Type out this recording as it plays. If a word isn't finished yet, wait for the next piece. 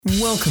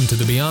Welcome to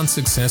the Beyond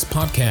Success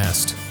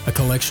podcast, a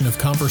collection of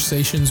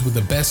conversations with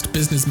the best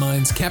business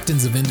minds,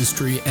 captains of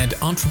industry, and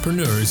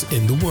entrepreneurs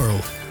in the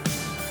world.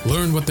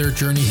 Learn what their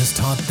journey has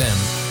taught them,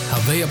 how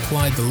they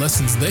applied the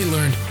lessons they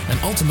learned, and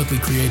ultimately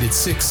created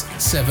 6,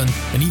 7,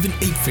 and even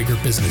 8-figure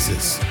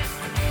businesses.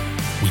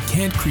 We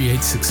can't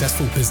create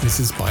successful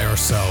businesses by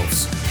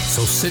ourselves,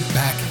 so sit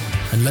back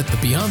and let the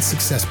Beyond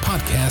Success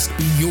podcast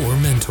be your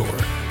mentor.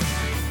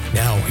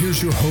 Now,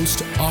 here's your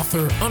host,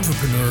 author,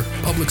 entrepreneur,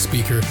 public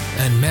speaker,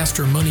 and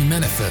master money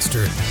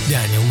manifester,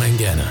 Daniel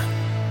Mangena.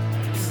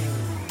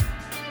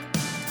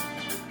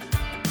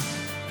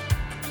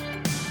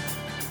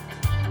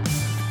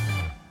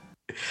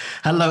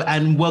 Hello,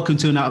 and welcome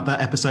to another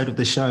episode of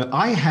the show.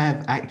 I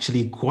have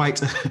actually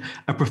quite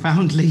a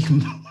profoundly,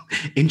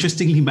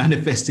 interestingly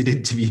manifested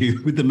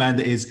interview with the man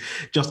that is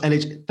Josh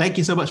Elledge. Thank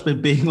you so much for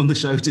being on the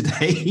show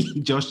today,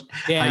 Josh.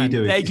 Dan, how you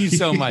doing? Thank you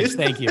so much.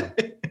 Thank you.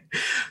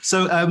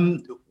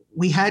 So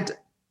we had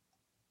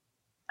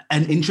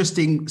an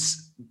interesting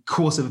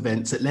course of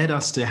events that led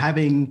us to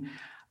having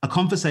a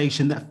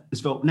conversation that has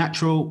felt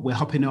natural. We're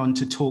hopping on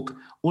to talk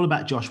all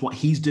about Josh, what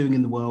he's doing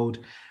in the world,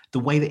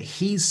 the way that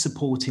he's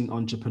supporting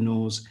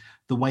entrepreneurs,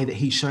 the way that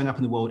he's showing up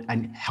in the world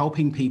and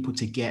helping people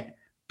to get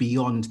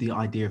beyond the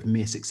idea of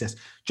mere success.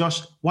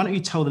 Josh, why don't you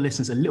tell the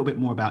listeners a little bit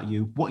more about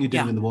you, what you're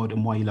doing in the world,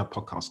 and why you love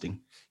podcasting?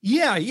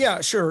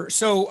 Yeah, sure.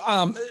 So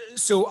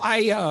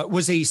I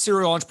was a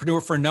serial entrepreneur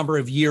for a number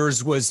of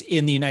years, was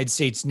in the United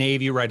States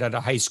Navy right out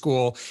of high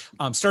school,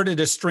 started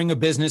a string of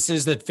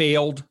businesses that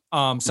failed.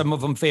 Some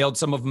of them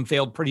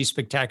failed pretty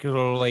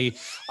spectacularly.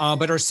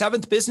 But our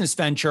 7th business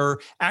venture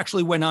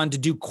actually went on to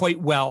do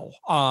quite well.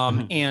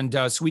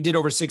 So we did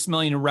over $6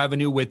 million in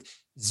revenue with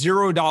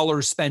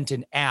 $0 spent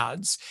in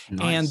ads.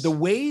 Nice. And the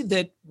way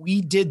that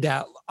we did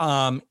that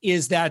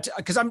is that,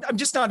 because I'm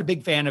just not a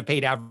big fan of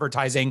paid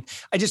advertising.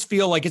 I just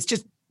feel like it's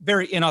just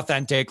very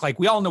inauthentic. Like,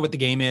 we all know what the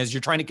game is.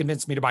 You're trying to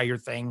convince me to buy your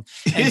thing.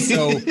 And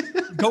so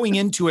going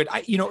into it,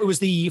 it was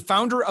the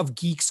founder of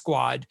Geek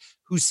Squad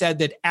who said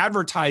that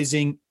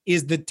advertising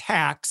is the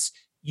tax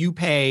you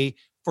pay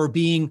for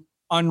being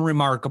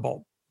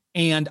unremarkable.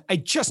 And I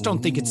just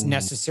don't think it's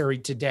necessary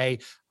today.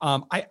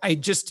 I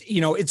just,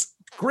 it's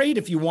great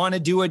if you want to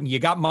do it and you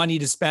got money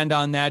to spend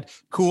on that.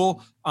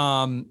 Cool.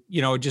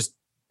 Just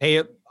pay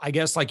it, I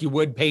guess, like you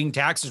would paying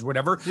taxes,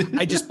 whatever.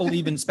 I just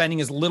believe in spending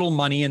as little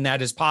money in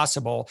that as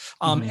possible.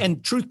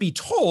 And truth be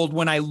told,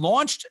 when I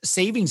launched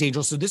Savings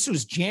Angel, so this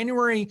was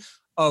January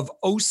of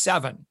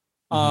 2007,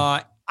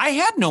 I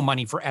had no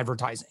money for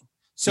advertising.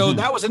 So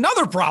that was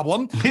another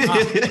problem,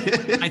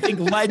 I think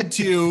led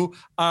to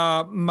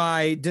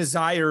my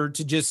desire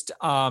to just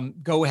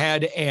go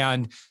ahead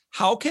and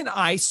how can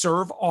I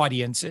serve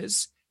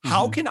audiences?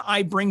 How can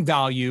I bring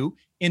value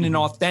in an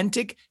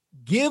authentic,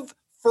 give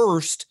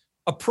first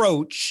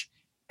approach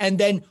and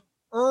then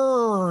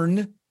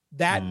earn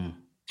that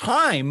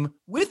time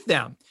with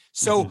them?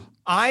 So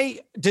I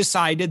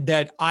decided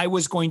that I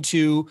was going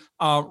to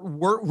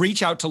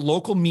reach out to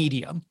local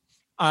media,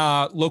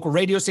 local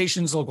radio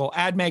stations, local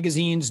ad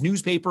magazines,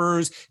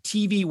 newspapers,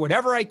 TV,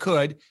 whatever I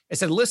could. I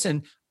said,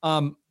 listen,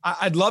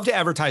 I'd love to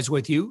advertise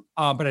with you,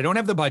 but I don't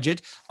have the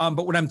budget.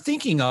 But what I'm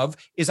thinking of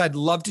is I'd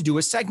love to do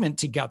a segment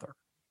together.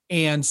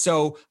 And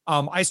so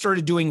I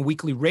started doing a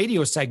weekly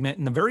radio segment.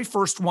 And the very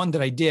first one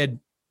that I did,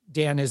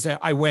 Dan, is that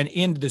I went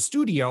into the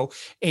studio,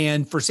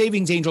 and for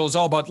Savings Angel, it's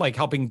all about like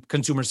helping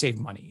consumers save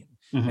money.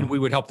 And we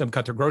would help them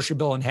cut their grocery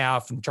bill in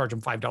half and charge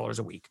them $5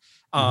 a week.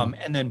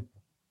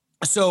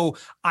 So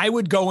I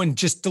would go and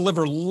just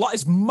deliver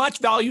as much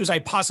value as I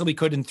possibly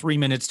could in 3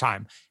 minutes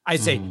time. I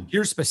say,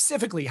 here's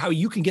specifically how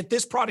you can get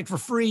this product for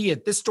free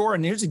at this store,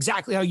 and here's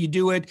exactly how you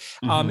do it.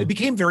 It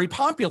became very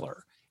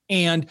popular.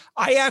 And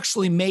I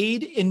actually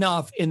made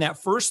enough in that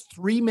first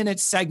 3-minute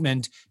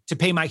segment to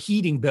pay my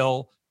heating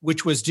bill,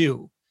 which was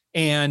due.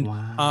 And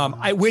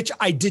which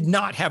I did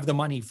not have the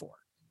money for.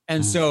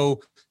 And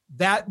so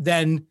that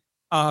then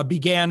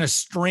began a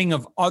string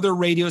of other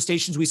radio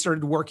stations we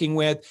started working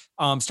with,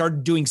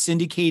 started doing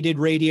syndicated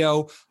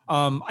radio.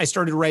 I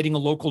started writing a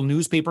local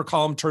newspaper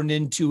column, turned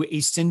into a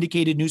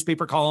syndicated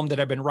newspaper column that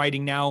I've been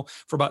writing now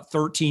for about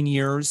 13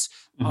 years.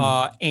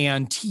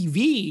 And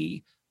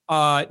TV,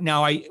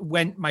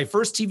 my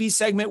first TV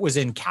segment was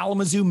in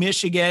Kalamazoo,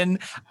 Michigan.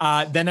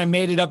 Then I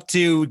made it up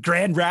to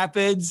Grand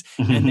Rapids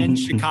and then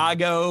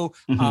Chicago.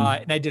 And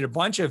I did a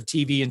bunch of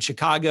TV in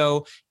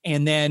Chicago,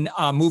 and then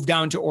moved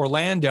down to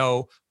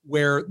Orlando,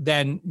 where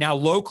then now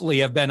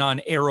locally I've been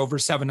on air over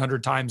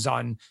 700 times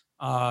on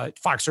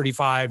Fox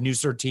 35,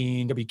 News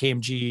 13,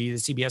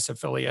 WKMG, the CBS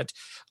affiliate,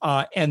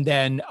 and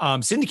then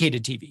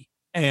syndicated TV.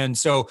 And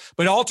so,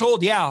 but all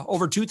told,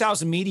 over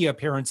 2,000 media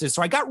appearances.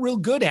 So I got real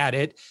good at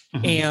it.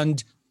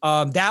 And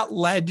that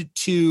led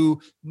to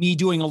me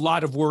doing a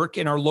lot of work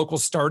in our local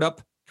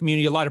startup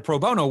community, a lot of pro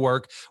bono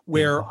work,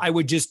 where I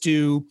would just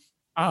do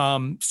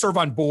serve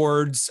on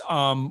boards,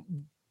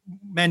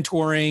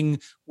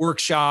 mentoring,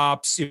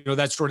 workshops,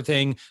 that sort of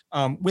thing.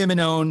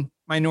 Women-owned,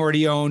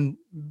 minority-owned,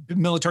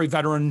 military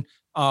veteran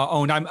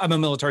owned. I'm a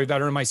military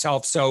veteran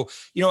myself. So,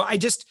 I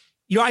just,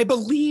 I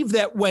believe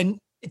that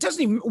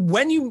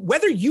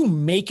whether you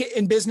make it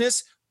in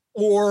business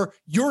or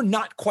you're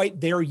not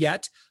quite there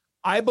yet,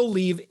 I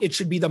believe it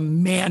should be the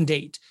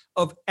mandate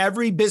of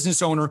every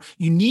business owner.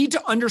 You need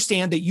to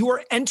understand that you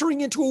are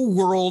entering into a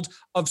world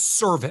of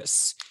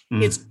service.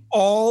 It's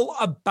all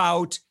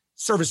about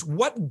service.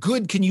 What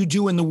good can you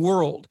do in the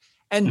world?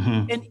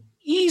 And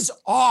ease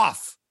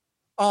off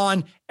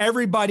on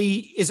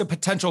everybody is a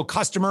potential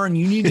customer and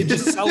you need to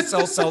just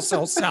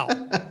sell,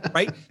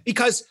 right?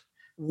 Because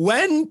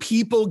when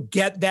people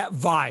get that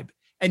vibe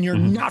and you're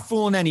not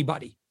fooling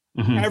anybody,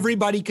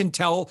 everybody can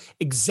tell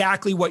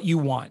exactly what you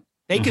want.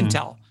 They can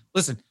tell.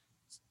 Listen,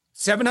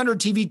 700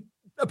 TV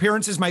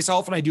appearances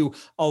myself, and I do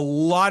a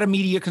lot of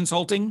media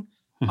consulting.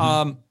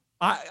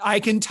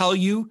 I can tell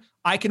you,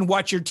 I can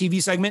watch your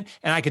TV segment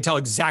and I can tell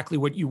exactly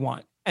what you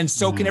want. And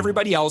so can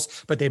everybody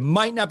else, but they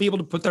might not be able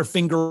to put their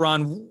finger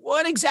on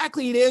what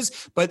exactly it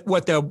is. But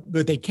what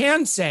they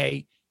can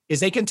say is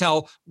they can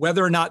tell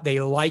whether or not they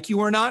like you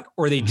or not,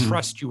 or they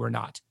trust you or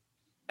not.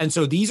 And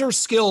so these are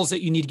skills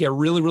that you need to get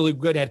really, really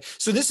good at.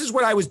 So this is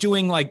what I was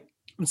doing, like,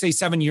 let's say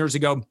 7 years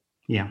ago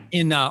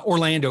in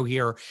Orlando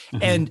here.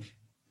 And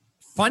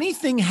funny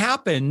thing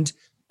happened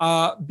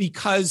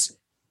because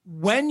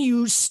when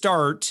you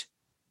start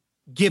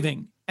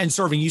giving and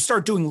serving, you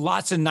start doing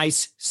lots of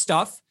nice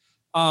stuff.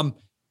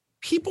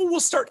 People will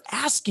start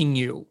asking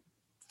you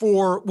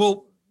for,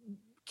 well,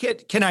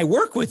 can I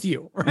work with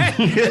you? Right?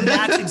 And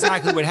that's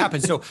exactly what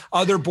happened. So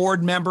other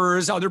board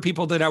members, other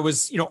people that I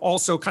was,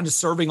 also kind of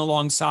serving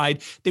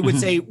alongside, they would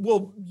say,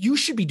 well, you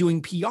should be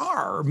doing PR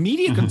or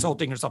media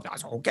consulting or something. I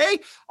said, okay,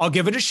 I'll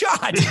give it a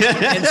shot.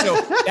 And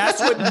so that's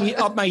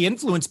what my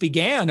influence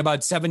began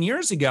about 7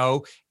 years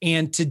ago.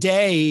 And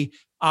today,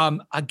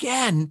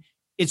 again,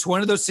 it's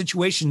one of those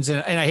situations,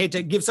 and I hate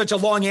to give such a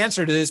long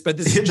answer to this, but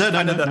this is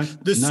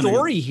the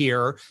story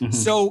here.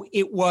 So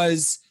it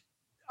was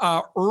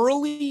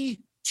early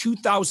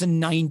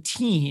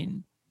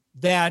 2019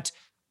 that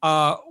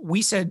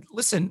we said,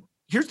 listen,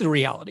 here's the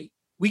reality.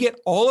 We get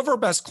all of our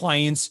best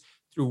clients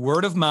through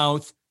word of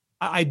mouth.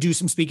 I do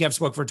some speaking. I've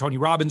spoken for Tony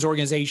Robbins'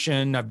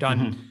 organization. I've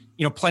done,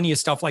 plenty of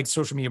stuff like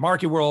Social Media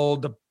Market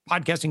World, the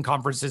podcasting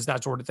conferences,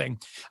 that sort of thing.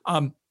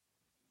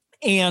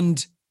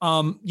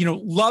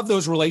 Love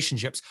those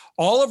relationships.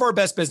 All of our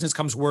best business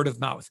comes word of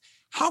mouth.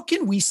 How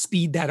can we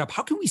speed that up?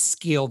 How can we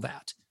scale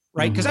that?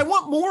 Right? Because I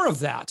want more of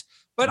that,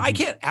 but I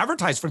can't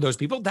advertise for those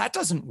people. That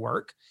doesn't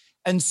work.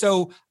 And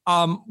so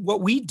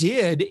what we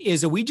did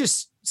is that we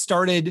just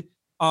started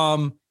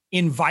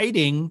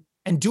inviting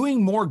and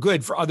doing more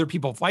good for other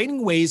people,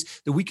 finding ways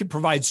that we could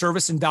provide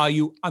service and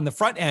value on the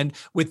front end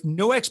with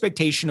no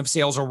expectation of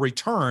sales or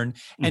return.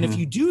 And if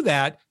you do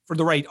that for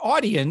the right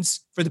audience,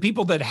 for the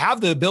people that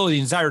have the ability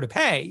and desire to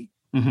pay,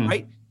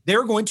 right,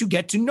 they're going to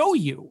get to know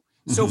you.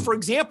 So for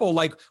example,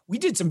 like we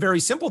did some very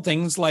simple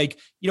things like,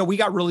 we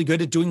got really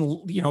good at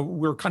doing,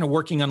 we're kind of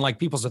working on like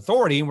people's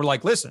authority. And we're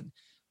like, listen,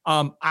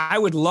 I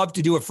would love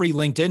to do a free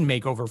LinkedIn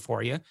makeover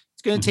for you.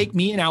 It's going to take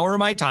me an hour of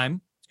my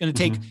time. Going to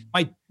take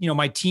my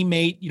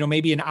teammate,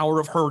 maybe an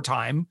hour of her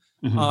time.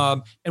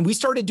 And we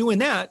started doing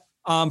that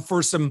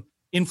for some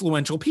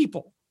influential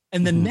people.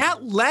 And then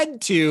that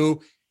led to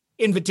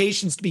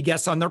invitations to be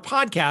guests on their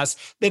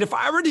podcast, that if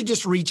I were to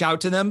just reach out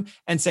to them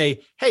and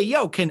say, hey,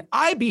 can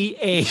I be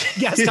a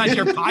guest on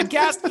your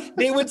podcast?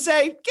 They would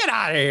say, get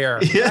out of here,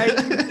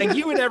 right? Like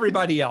you and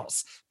everybody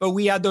else. But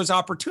we had those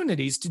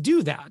opportunities to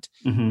do that.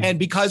 And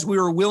because we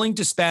were willing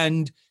to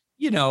spend,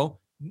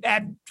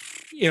 at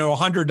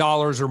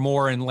 $100 or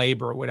more in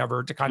labor or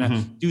whatever to kind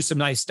of do some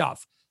nice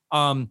stuff.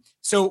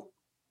 So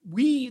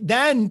we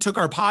then took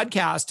our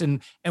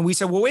podcast and we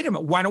said, well, wait a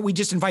minute, why don't we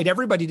just invite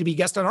everybody to be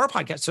guests on our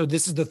podcast? So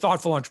this is the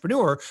Thoughtful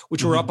Entrepreneur,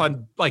 which we're up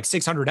on like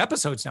 600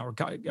 episodes now.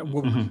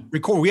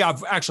 We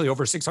have actually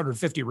over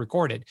 650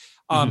 recorded.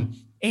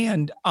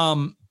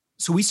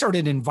 So we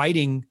started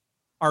inviting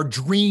our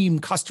dream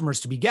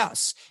customers to be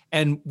guests.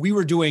 And we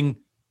were doing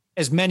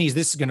as many as,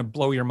 this is going to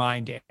blow your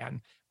mind,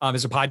 Dan,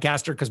 as a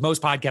podcaster, because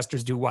most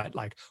podcasters do what?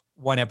 Like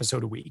one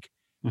episode a week.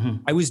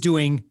 I was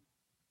doing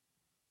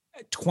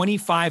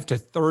 25 to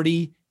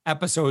 30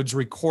 episodes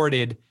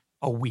recorded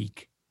a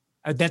week.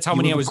 That's how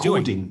many I was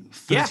doing.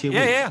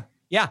 Yeah.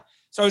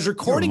 So I was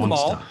recording them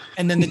all.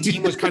 And then the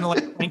team was kind of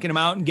like cranking them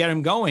out and get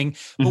them going.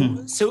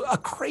 So a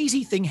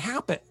crazy thing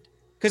happened,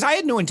 because I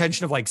had no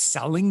intention of like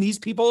selling these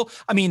people.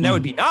 I mean, that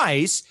would be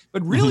nice,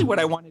 but really what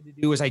I wanted to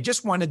do is I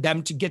just wanted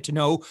them to get to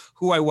know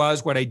who I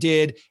was, what I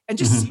did, and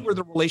just see where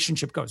the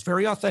relationship goes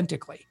very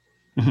authentically.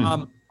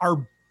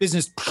 Our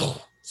business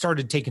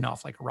started taking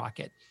off like a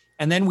rocket.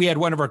 And then we had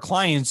one of our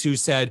clients who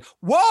said,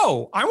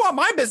 whoa, I want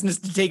my business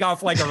to take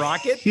off like a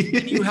rocket.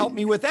 Can you help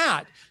me with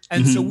that?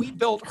 And so we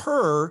built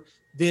her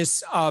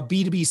this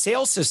B2B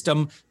sales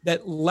system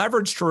that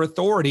leveraged her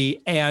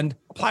authority and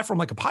a platform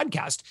like a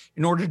podcast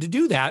in order to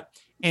do that.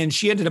 And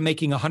she ended up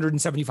making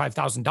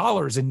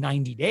 $175,000 in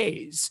 90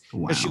 days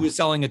because she was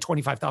selling a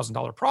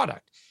 $25,000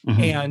 product.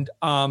 And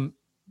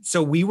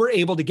so we were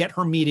able to get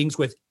her meetings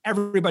with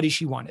everybody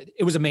she wanted.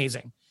 It was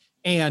amazing.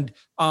 And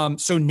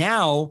so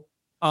now,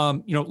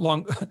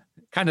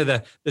 kind of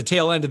the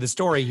tail end of the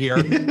story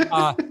here.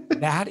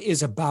 That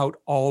is about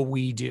all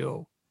we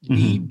do.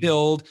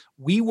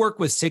 We work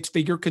with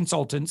 6-figure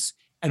consultants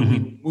and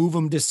we move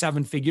them to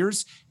 7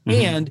 figures.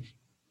 And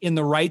in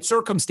the right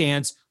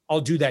circumstance,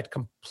 I'll do that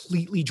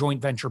completely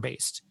joint venture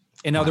based.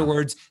 In other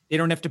words, they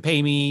don't have to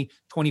pay me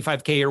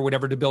 $25K or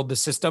whatever to build the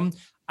system.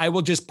 I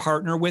will just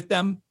partner with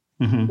them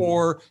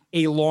for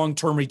a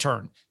long-term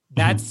return.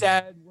 That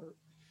said,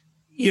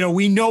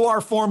 we know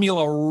our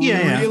formula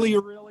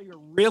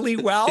really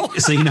well.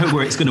 So you know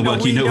where it's going to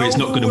work. You know where it's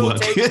not going to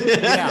work.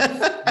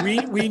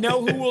 We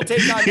know who will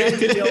take on that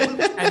deal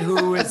and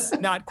who is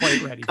not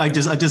quite ready. I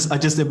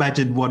just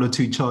imagine 1 or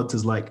 2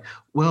 chances like,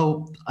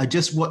 well, I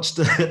just watched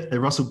the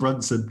Russell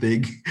Brunson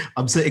thing.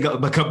 I'm setting up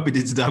my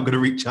company today. I'm going to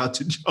reach out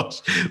to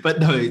Josh. But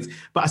no,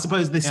 but I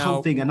suppose this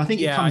whole thing, and I think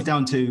it comes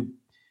down to,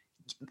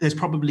 there's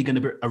probably going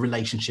to be a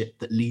relationship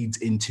that leads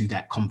into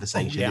that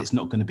conversation. It's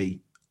not going to be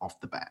off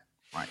the bat.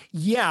 Right.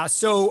 Yeah.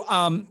 So,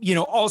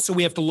 also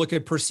we have to look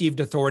at perceived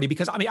authority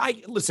because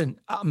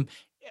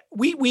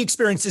we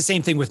experience the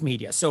same thing with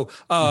media. So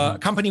a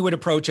company would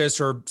approach us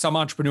or some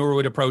entrepreneur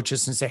would approach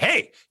us and say,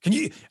 hey,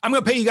 I'm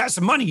going to pay you guys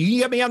some money. You can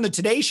get me on the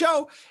Today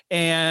Show.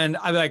 And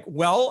I'm like,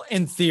 well,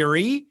 in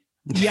theory,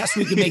 yes,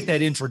 we can make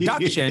that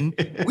introduction.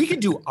 We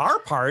can do our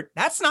part.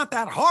 That's not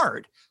that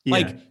hard. Yeah.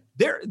 Like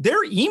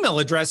their email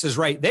address is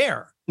right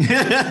there.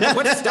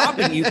 What's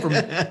stopping you from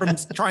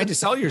trying to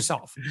sell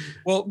yourself?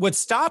 Well, what's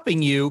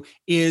stopping you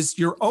is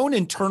your own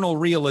internal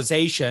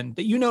realization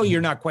that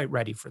you're not quite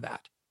ready for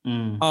that.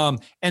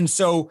 And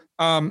so,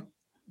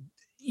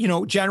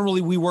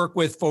 generally we work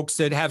with folks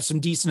that have some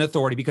decent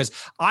authority because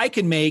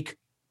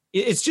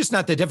it's just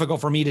not that difficult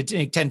for me to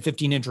make 10,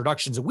 15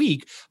 introductions a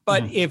week.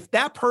 But if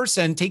that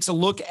person takes a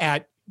look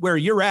at where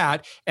you're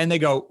at and they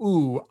go,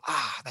 ooh,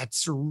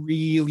 that's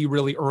really,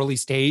 really early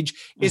stage.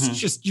 It's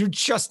just, you're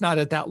just not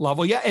at that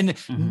level yet. And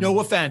no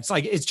offense,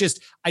 like,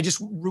 I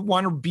just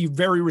want to be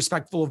very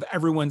respectful of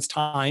everyone's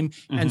time.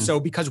 And so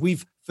because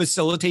we've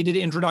facilitated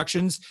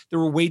introductions that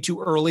were way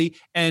too early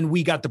and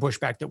we got the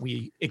pushback that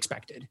we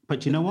expected.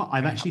 But you know what?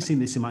 I've actually seen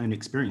this in my own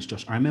experience,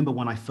 Josh. I remember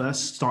when I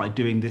first started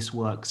doing this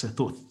work, so I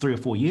thought 3 or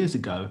 4 years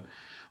ago,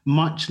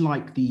 much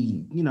like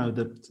the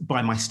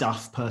buy my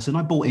stuff person,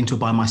 I bought into a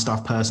buy my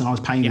stuff person. I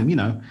was paying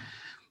them,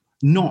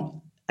 not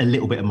a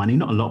little bit of money,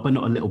 not a lot, but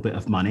not a little bit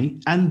of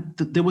money. And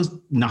there was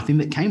nothing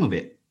that came of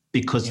it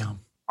because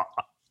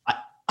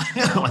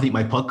I think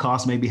my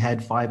podcast maybe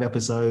had 5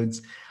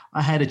 episodes.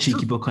 I had a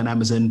cheeky book on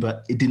Amazon,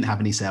 but it didn't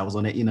have any sales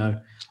on it.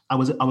 I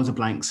was a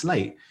blank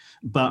slate,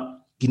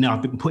 but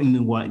I've been putting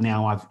in work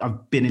now.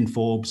 I've been in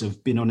Forbes.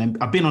 I've been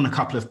on a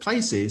couple of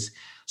places.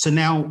 So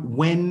now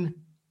when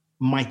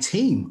my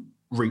team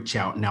reach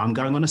out, now I'm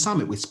going on a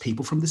summit with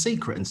people from The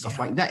Secret and stuff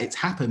like that. It's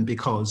happened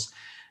because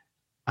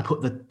I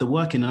put the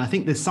work in. And I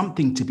think there's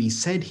something to be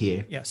said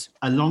here. Yes.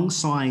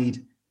 Alongside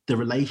the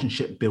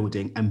relationship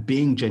building and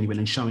being genuine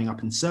and showing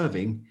up and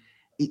serving,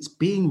 it's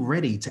being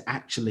ready to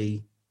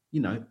actually,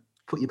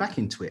 put your back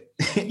into it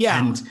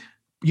and,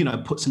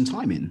 put some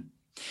time in.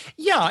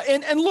 Yeah.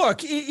 And look,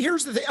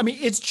 here's the thing. I mean,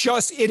 it's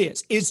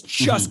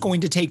just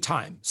going to take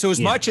time. So as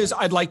much as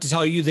I'd like to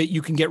tell you that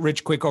you can get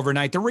rich quick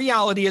overnight, the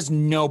reality is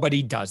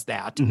nobody does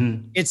that.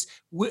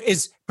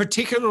 It's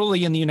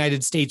particularly in the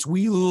United States.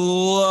 We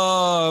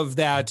love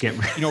that,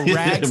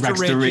 rags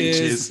to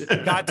riches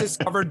got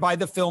discovered by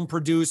the film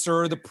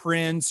producer, the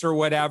prince or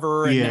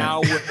whatever. And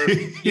now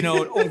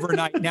we're,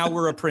 overnight, now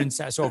we're a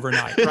princess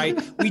overnight, right?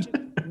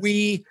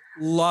 We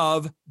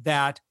love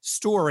that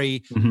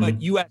story, but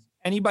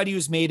anybody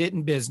who's made it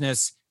in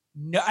business,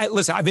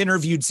 listen, I've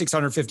interviewed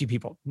 650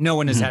 people. No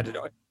one has had to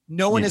do it.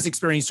 No one has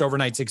experienced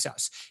overnight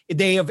success.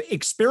 They have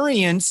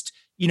experienced,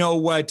 kind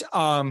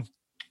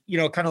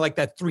of like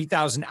that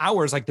 3,000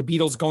 hours, like the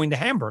Beatles going to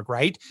Hamburg,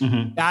 right?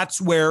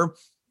 That's where,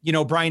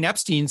 Brian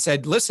Epstein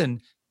said,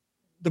 listen,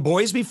 the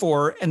boys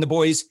before and the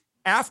boys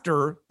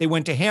after they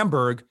went to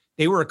Hamburg,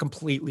 they were a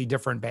completely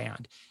different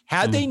band.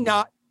 Had they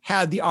not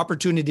had the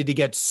opportunity to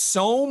get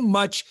so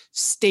much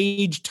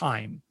stage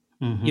time,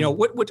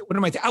 what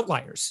am I?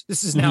 Outliers.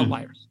 This is an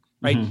outliers,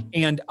 right?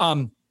 And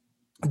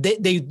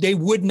they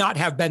would not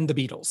have been the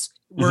Beatles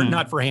were it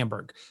not for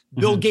Hamburg.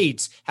 Bill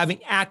Gates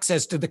having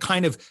access to the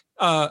kind of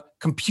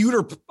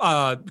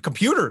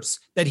computers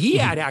that he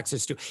had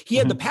access to. He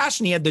had the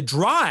passion. He had the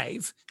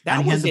drive.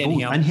 That was in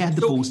him. And he had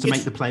the balls to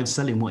make the play of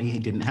selling what he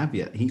didn't have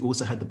yet. He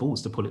also had the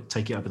balls to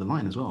take it over the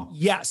line as well.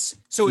 Yes.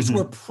 So it's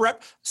where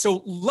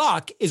So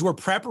luck is where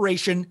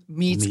preparation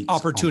meets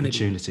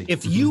opportunity.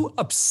 If you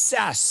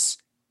obsess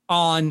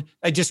on,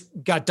 I just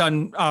got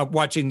done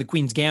watching The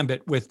Queen's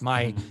Gambit with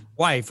my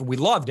wife, and we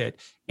loved it.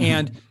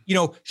 And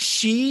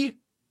she,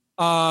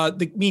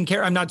 the main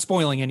character, I'm not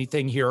spoiling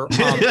anything here.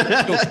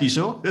 You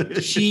sure?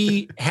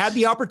 She had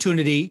the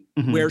opportunity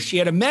where she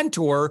had a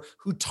mentor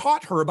who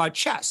taught her about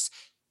chess.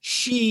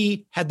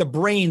 She had the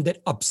brain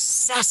that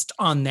obsessed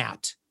on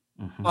that.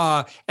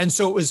 And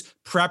so it was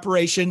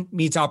preparation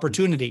meets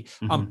opportunity.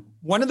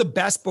 One of the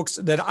best books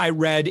that I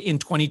read in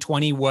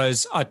 2020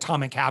 was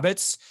Atomic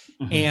Habits.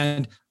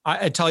 And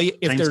I tell you,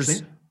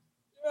 if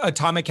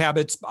Atomic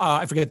Habits.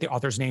 I forget the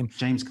author's name.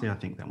 James Clear, I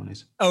think that one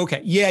is.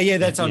 Okay. Yeah,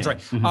 that sounds right.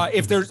 Mm-hmm.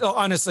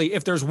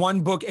 If there's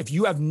one book, if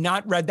you have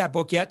not read that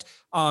book yet,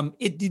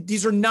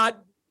 these are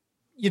not,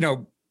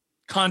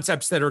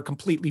 concepts that are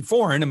completely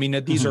foreign. I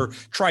mean, these are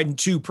tried and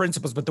true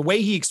principles, but the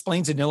way he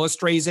explains and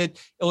illustrates it,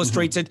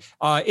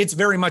 it's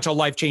very much a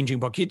life-changing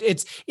book.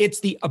 It's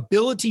the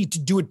ability to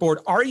do it bored.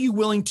 Are you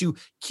willing to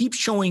keep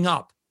showing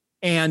up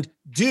and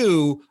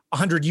do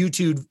 100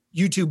 YouTube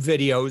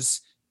videos,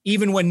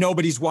 even when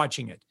nobody's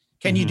watching it?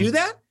 Can you do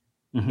that?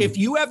 If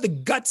you have the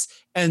guts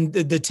and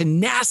the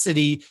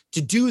tenacity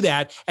to do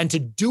that and to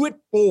do it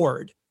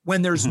bored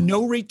when there's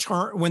no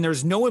return, when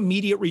there's no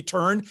immediate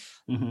return,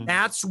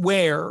 that's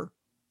where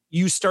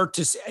you start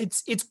to,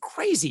 it's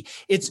crazy.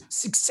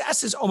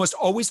 Success is almost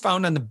always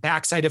found on the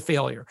backside of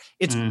failure.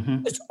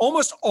 It's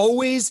almost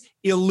always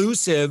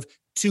elusive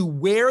to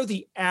where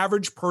the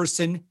average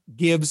person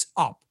gives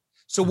up.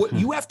 So what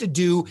you have to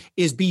do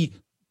is be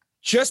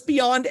just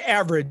beyond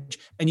average,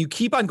 and you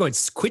keep on going.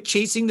 Quit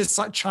chasing the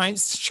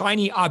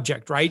shiny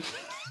object, right?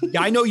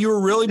 I know you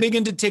were really big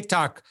into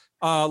TikTok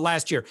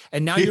last year,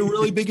 and now you're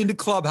really big into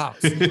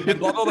Clubhouse, and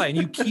blah, blah, blah. And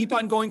you keep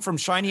on going from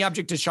shiny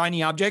object to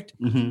shiny object.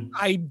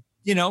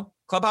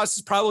 Clubhouse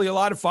is probably a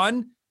lot of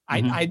fun.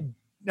 I'm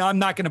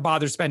not going to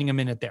bother spending a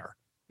minute there,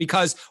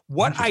 because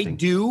what I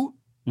do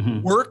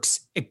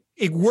works.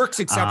 It works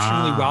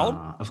exceptionally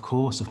well. Of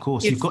course.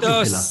 It's You've got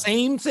the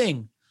same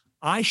thing.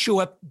 I show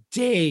up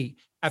day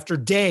after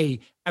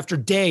day after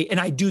day, and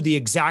I do the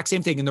exact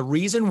same thing. And the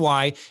reason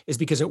why is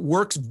because it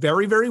works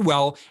very, very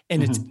well,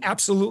 and it's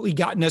absolutely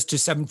gotten us to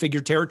 7-figure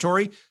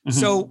territory.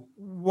 So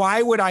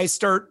why would I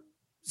start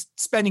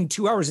spending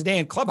 2 hours a day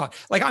in Clubhouse?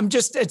 Like, I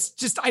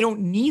don't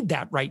need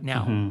that right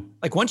now.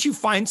 Like, once you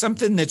find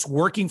something that's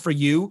working for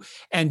you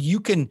and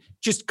you can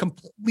just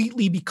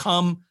completely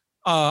become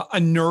a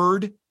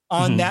nerd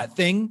on that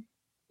thing,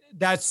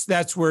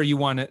 that's where you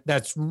want to,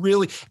 that's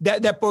really,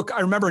 that book.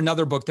 I remember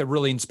another book that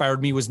really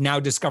inspired me was Now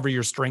Discover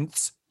Your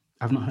Strengths.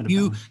 I've not heard of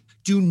You that.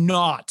 do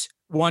not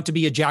want to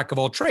be a jack of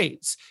all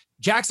trades.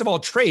 Jacks of all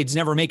trades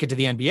never make it to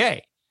the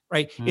NBA,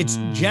 right? It's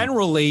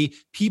generally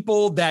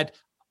people that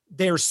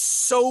they're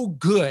so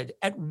good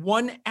at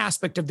one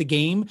aspect of the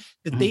game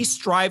that they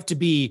strive to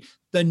be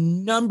the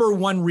number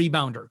one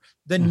rebounder,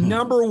 the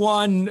number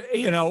one,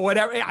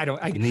 whatever.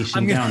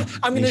 I'm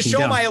going to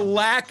show my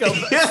lack of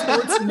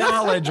sports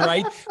knowledge,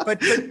 right?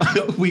 But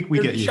we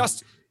get you.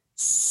 Just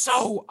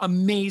so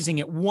amazing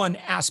at one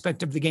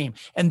aspect of the game.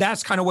 And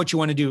that's kind of what you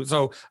want to do.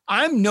 So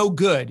I'm no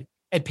good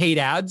at paid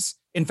ads.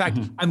 In fact,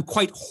 I'm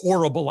quite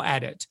horrible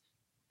at it.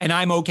 And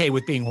I'm okay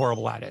with being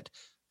horrible at it.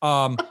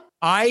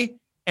 I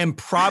am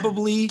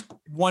probably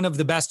one of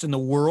the best in the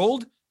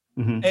world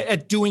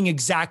at doing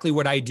exactly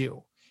what I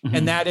do.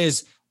 And that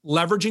is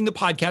leveraging the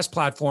podcast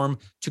platform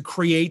to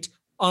create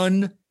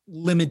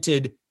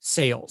unlimited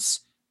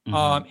sales.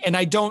 And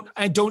I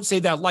don't say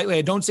that lightly.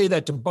 I don't say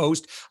that to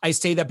boast. I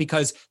say that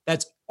because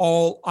that's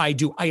all I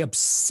do. I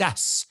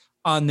obsess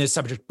on this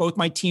subject. Both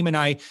my team and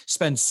I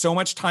spend so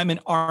much time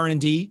in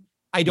R&D.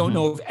 I don't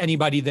know of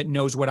anybody that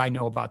knows what I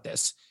know about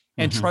this.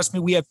 And trust me,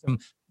 we have some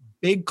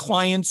big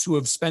clients who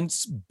have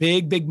spent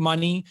big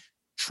money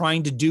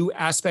trying to do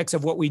aspects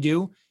of what we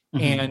do.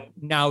 And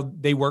now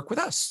they work with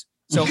us.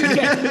 So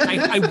again,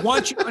 I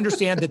want you to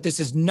understand that this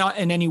is not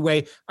in any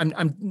way,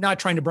 I'm not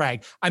trying to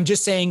brag. I'm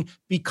just saying,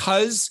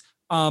 because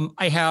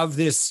I have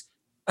this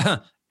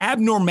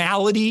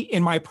abnormality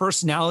in my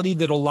personality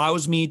that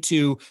allows me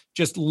to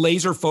just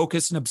laser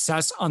focus and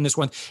obsess on this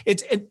one.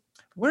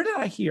 Where did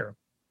I hear?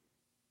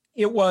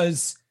 It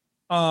was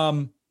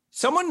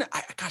someone,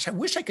 I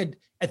wish I could,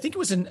 I think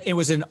it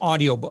was an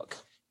audiobook.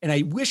 And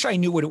I wish I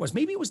knew what it was.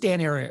 Maybe it was Dan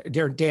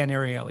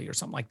Ariely or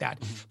something like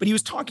that. But he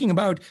was talking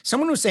about,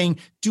 someone was saying,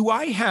 do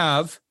I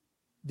have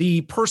the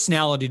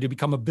personality to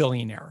become a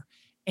billionaire?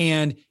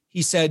 And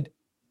he said,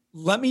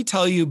 let me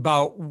tell you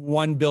about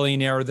one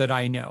billionaire that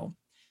I know.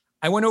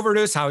 I went over to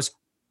his house,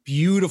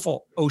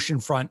 beautiful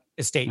oceanfront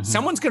estate.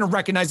 Someone's going to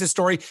recognize this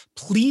story.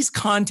 Please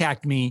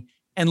contact me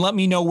and let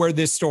me know where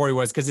this story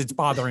was, because it's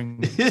bothering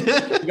me.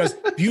 He goes,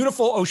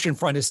 beautiful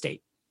oceanfront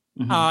estate.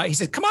 He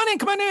said, come on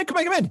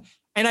in.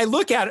 And I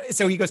look at it.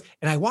 So he goes,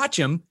 and I watch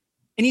him,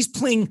 and he's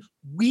playing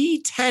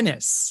Wii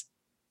tennis.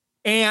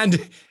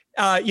 And,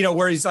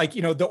 where he's like,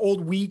 the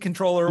old Wii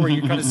controller where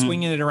you're kind of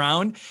swinging it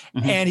around.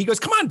 And he goes,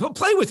 come on,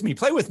 play with me.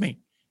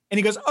 And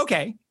he goes,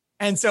 okay.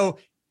 And so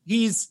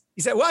he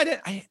said, well,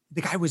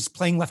 the guy was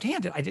playing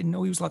left-handed. I didn't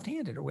know he was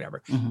left-handed or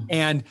whatever.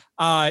 And,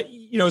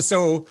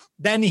 so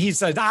then he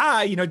said,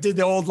 did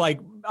the old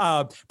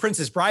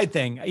Princess Bride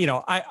thing,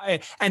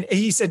 and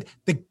he said,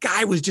 the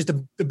guy was just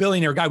the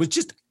billionaire guy was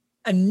just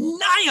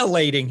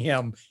annihilating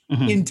him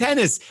in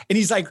tennis. And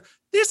he's like,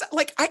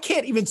 I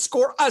can't even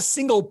score a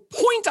single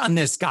point on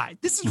this guy.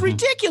 This is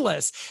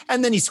ridiculous.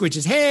 And then he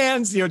switches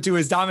hands, to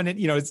his dominant,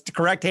 his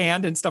correct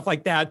hand and stuff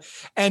like that.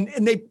 And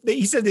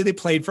he said that they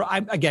played for,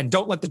 again,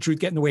 don't let the truth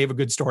get in the way of a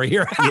good story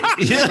here. And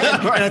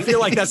I feel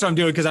like that's what I'm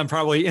doing, because I'm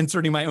probably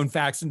inserting my own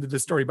facts into the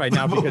story by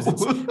now, because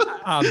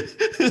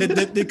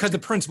it's because the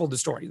principle of the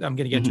story that I'm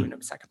going to get to in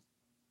a second.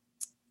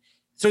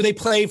 So they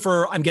play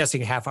for, I'm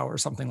guessing, a half hour or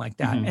something like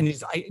that. Mm-hmm.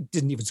 And I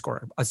didn't even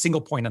score a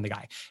single point on the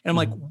guy. And I'm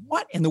like,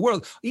 what in the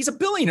world? He's a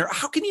billionaire.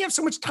 How can he have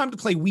so much time to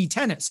play Wii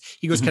tennis?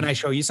 He goes, can I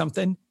show you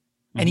something?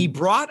 And he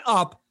brought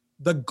up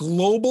the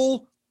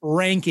global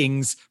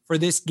rankings for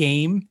this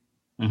game.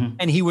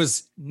 And he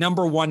was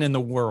number 1 in the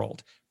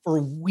world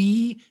for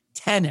Wii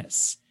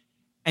tennis.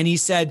 And he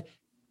said,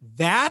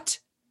 that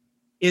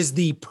is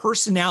the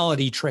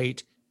personality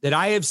trait that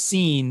I have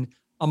seen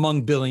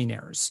among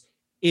billionaires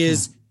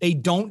is they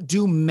don't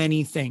do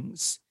many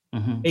things.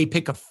 They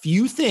pick a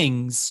few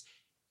things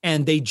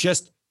and they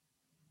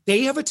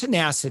have a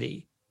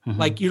tenacity.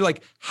 Like you're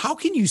like, how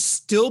can you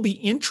still be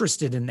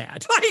interested in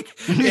that? Like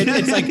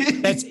it's like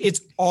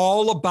it's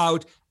all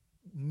about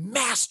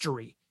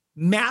mastery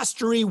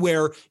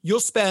where you'll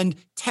spend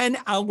 10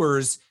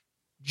 hours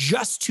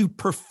just to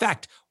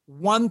perfect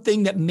one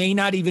thing that may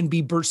not even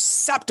be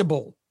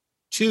perceptible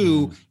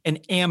to an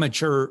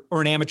amateur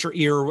or an amateur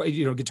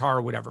ear, guitar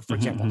or whatever, for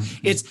example.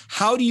 It's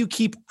how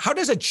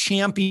does a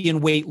champion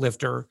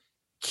weightlifter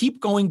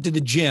keep going to the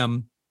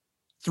gym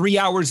 3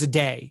 hours a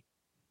day,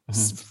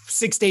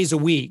 6 days a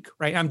week,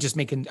 right? I'm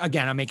making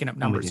up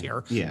numbers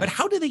here, but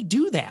how do they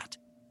do that,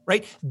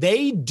 right?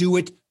 They do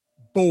it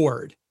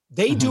bored.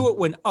 They do it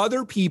when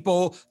other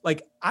people,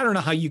 like, I don't know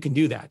how you can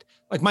do that.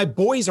 Like my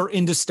boys are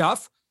into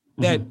stuff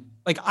that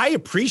like, I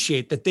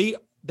appreciate that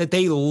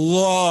they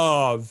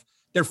love.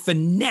 They're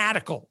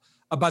fanatical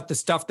about the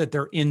stuff that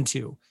they're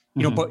into,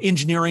 about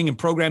engineering and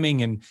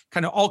programming and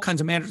kind of all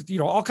kinds of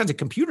all kinds of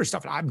computer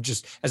stuff. And I'm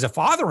just, as a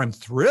father, I'm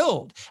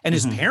thrilled. And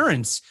as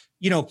parents,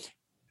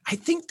 I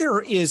think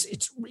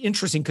it's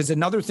interesting because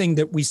another thing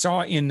that we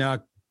saw in, I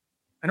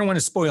don't want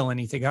to spoil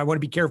anything. I want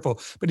to be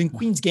careful, but in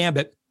Queen's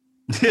Gambit,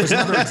 there's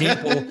another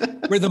example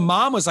where the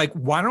mom was like,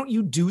 why don't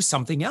you do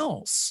something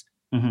else?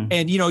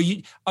 And,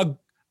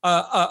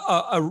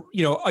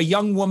 a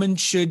young woman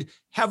should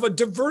have a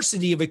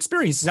diversity of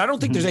experiences. I don't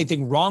think there's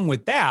anything wrong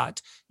with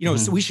that.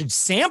 So we should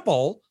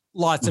sample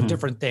lots of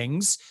different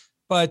things,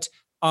 but,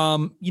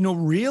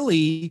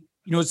 really,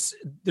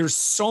 there's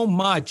so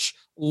much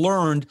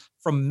learned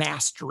from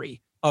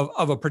mastery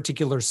of a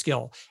particular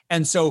skill.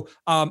 And so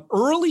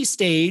early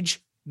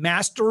stage,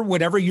 master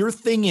whatever your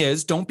thing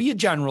is. Don't be a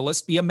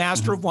generalist, be a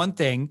master of one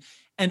thing,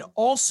 and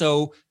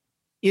also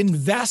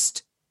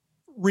invest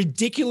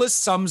ridiculous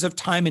sums of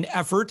time and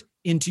effort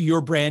into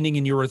your branding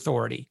and your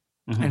authority.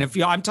 And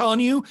I'm telling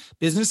you,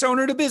 business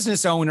owner to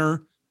business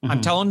owner, I'm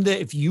telling that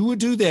if you would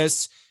do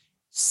this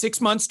 6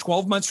 months,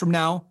 12 months from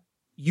now,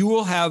 you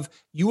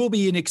will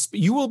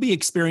be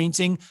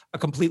experiencing a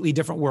completely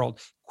different world.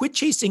 Quit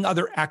chasing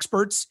other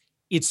experts.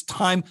 It's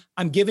time.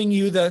 I'm giving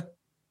you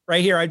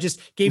right here. I just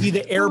gave you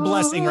the air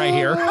blessing right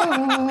here.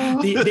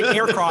 the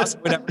air cross,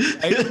 whatever.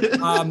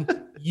 Right?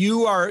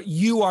 You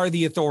are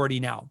the authority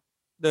now.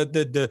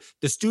 The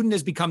student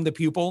has become the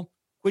pupil.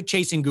 Quit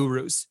chasing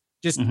gurus.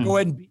 Just go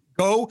ahead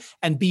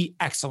and be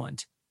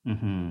excellent.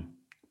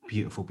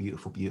 Beautiful,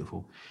 beautiful,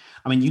 beautiful.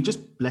 I mean, you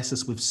just bless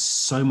us with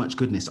so much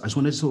goodness. I just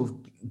want to sort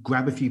of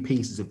grab a few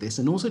pieces of this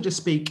and also just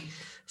speak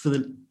for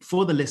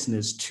the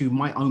listeners to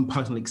my own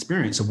personal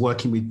experience of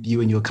working with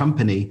you and your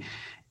company,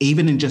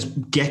 even in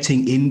just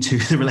getting into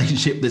the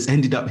relationship that's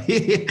ended up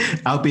here,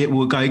 albeit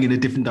we're going in a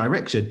different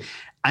direction.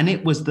 And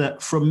it was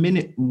that from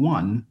minute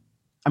one,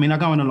 I mean, I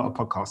go on a lot of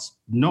podcasts,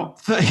 not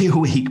 30 a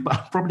week,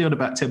 but probably on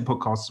about 10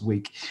 podcasts a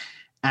week.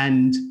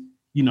 And,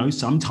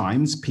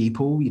 sometimes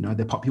people,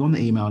 they pop you on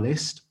the email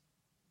list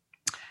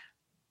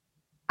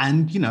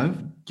and,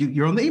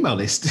 you're on the email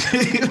list,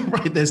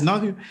 right? There's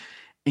no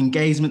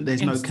engagement.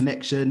 There's no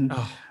connection.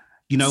 Oh,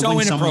 so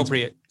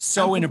inappropriate.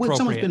 When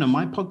someone's been on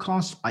my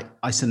podcast,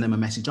 I send them a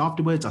message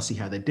afterwards. I see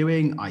how they're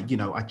doing. I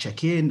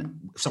check in.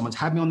 If someone's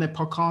had me on their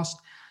podcast,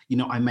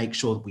 I make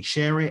sure that we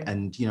share it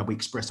and, we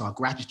express our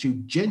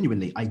gratitude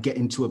genuinely. I get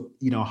into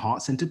a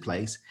heart-centered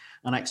place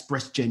and I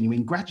express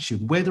genuine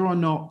gratitude, whether or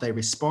not they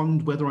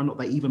respond, whether or not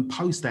they even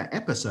post that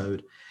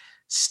episode.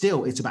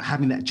 Still, it's about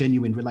having that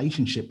genuine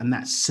relationship and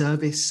that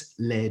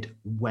service-led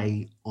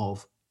way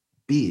of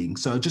being.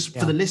 So just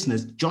for the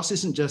listeners, Josh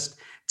isn't just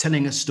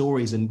telling us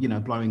stories and,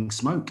 blowing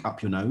smoke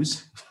up your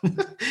nose.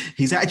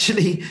 He's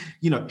actually,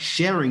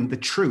 sharing the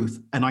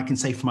truth. And I can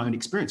say from my own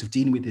experience of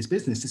dealing with his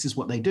business, this is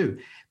what they do.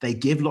 They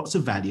give lots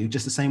of value,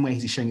 just the same way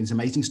he's sharing these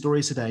amazing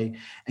stories today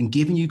and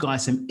giving you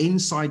guys some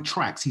inside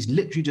tracks. He's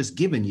literally just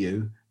given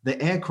you the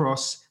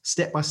Aircross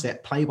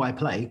step-by-step,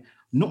 play-by-play,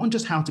 not on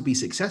just how to be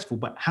successful,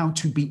 but how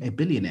to be a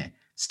billionaire.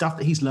 Stuff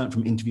that he's learned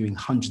from interviewing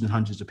hundreds and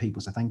hundreds of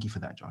people. So thank you for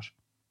that, Josh.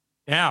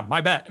 Yeah,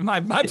 my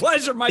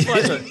pleasure, my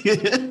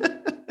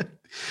pleasure.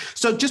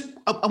 So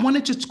I want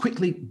to just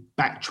quickly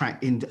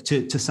backtrack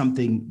into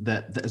something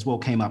that as well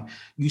came up.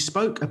 You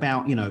spoke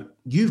about,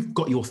 you've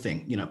got your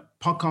thing,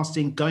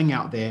 podcasting, going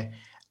out there,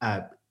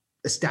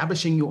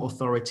 establishing your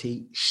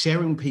authority,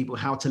 sharing with people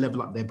how to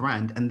level up their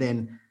brand, and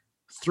then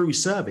through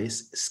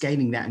service,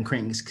 scaling that and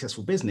creating a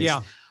successful business.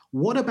 Yeah.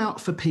 What about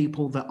for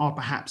people that are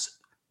perhaps,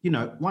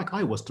 like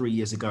I was 3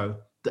 years ago,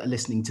 that are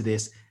listening to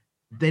this,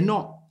 they're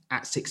not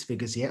at six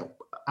figures yet,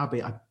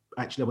 albeit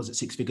actually I was at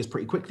six figures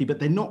pretty quickly, but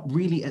they're not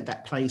really at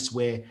that place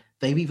where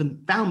they've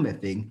even found their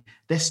thing.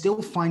 They're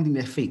still finding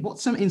their feet.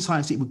 What's some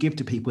insights that you would give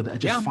to people that are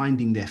just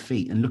finding their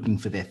feet and looking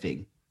for their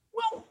thing?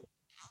 Well,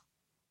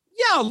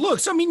 yeah, look,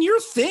 so I mean, your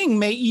thing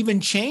may even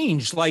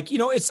change. Like,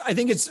 I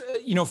think it's,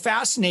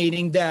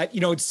 fascinating that,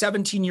 at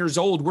 17 years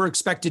old, we're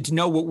expected to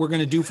know what we're going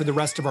to do for the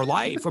rest of our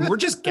life. And we're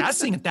just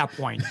guessing at that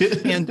point.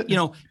 And,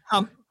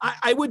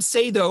 I would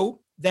say though,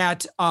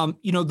 that,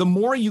 the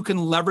more you can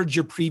leverage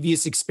your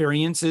previous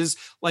experiences,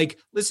 like,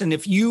 listen,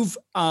 if you've,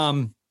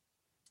 I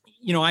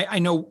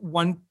know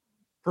one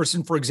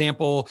person, for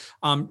example,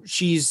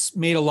 she's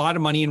made a lot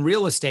of money in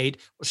real estate.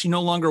 Well, she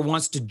no longer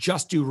wants to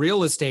just do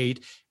real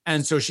estate.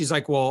 And so she's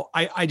like, well,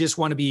 I just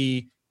want to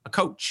be a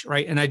coach,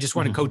 right? And I just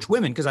want to coach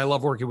women because I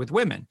love working with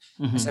women.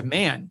 I said,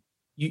 man,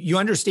 you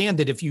understand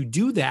that if you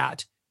do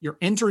that, you're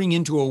entering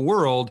into a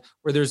world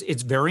where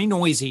it's very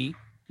noisy.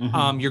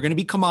 You're going to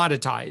be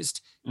commoditized.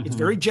 It's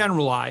very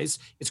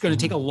generalized. It's going to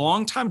take a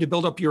long time to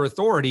build up your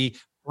authority,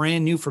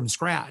 brand new from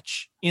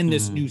scratch in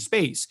this new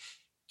space.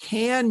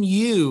 Can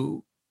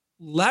you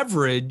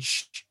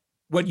leverage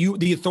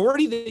the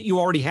authority that you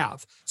already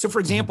have? So for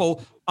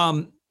example,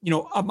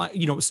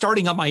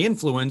 starting up my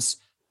influence,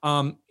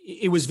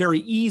 it was very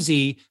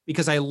easy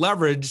because I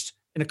leveraged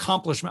an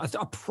accomplishment,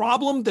 a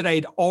problem that I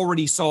had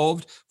already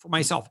solved for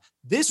myself.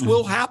 This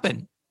will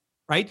happen,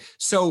 right?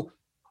 So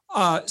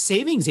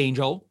Savings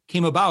Angel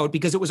came about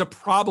because it was a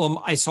problem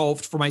I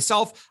solved for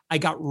myself. I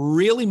got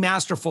really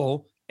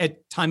masterful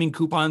at timing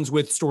coupons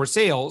with store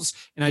sales,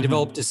 and I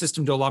developed a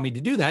system to allow me to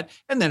do that.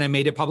 And then I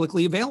made it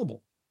publicly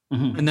available,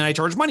 and then I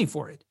charged money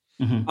for it.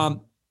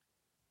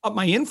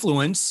 My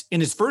influence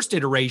in its first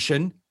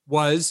iteration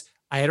was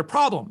I had a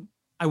problem.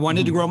 I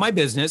wanted to grow my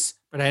business,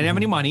 but I didn't have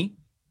any money,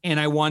 and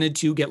I wanted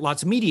to get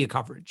lots of media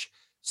coverage.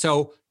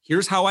 So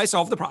here's how I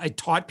solved the problem. I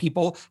taught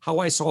people how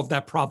I solved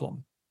that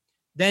problem.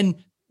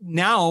 Then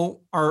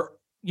now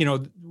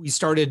we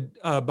started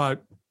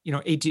about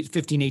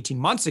 18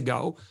 months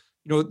ago.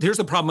 There's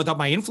the problem with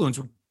my influence.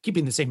 We're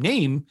keeping the same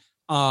name.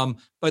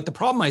 But the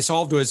problem I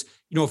solved was,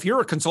 if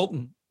you're a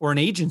consultant or an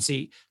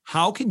agency,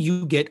 how can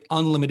you get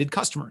unlimited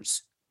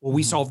customers? Well,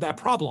 we solved that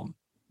problem.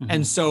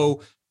 And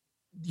so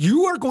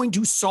you are going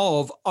to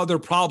solve other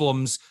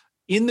problems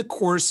in the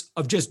course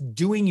of just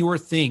doing your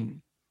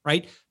thing,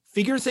 right?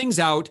 Figure things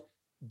out,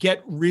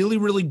 get really,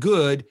 really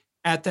good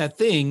at that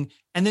thing,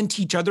 and then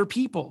teach other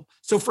people.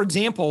 So for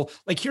example,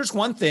 like here's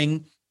one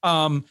thing,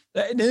 and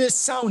this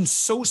sounds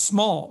so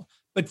small,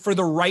 but for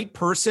the right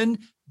person,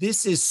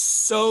 this is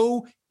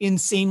so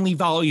insanely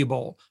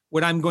valuable.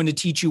 What I'm going to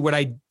teach you, what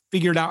I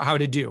figured out how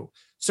to do.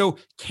 So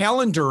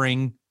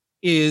calendaring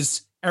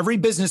is, every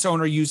business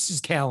owner uses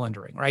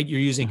calendaring, right? You're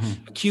using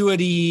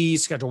Acuity,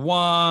 Schedule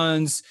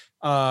Ones,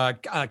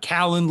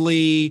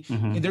 Calendly.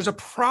 And there's a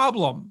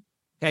problem,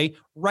 okay?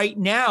 Right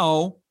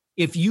now,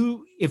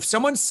 if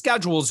someone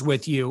schedules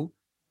with you,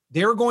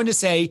 they're going to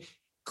say,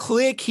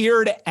 click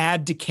here to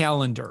add to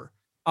calendar.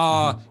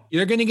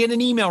 You're going to get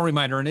an email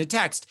reminder and a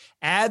text,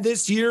 add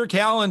this to your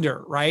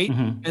calendar, right?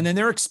 And then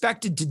they're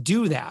expected to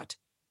do that,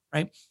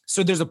 right?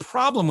 So there's a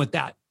problem with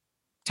that.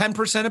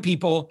 10% of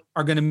people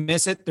are going to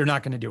miss it. They're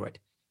not going to do it,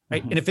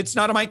 right? And if it's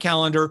not on my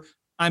calendar,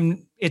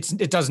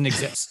 it doesn't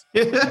exist.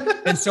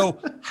 And so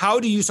how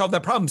do you solve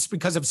that problem? It's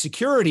because of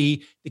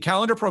security. The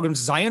calendar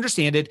programs, as I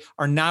understand it,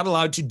 are not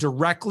allowed to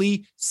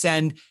directly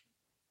send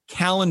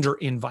calendar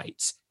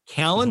invites.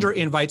 Calendar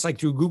invites, like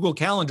through Google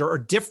Calendar, are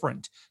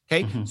different.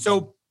 Okay.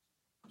 So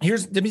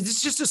this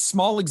is just a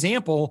small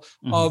example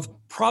of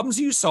problems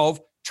you solve,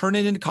 turn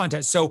it into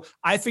content. So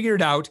I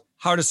figured out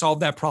how to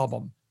solve that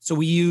problem. So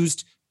we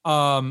used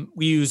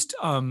Zapier.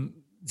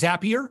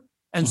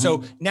 And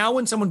so now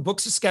when someone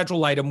books a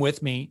schedule item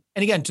with me,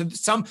 and again, to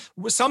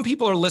some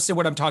people are listening to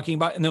what I'm talking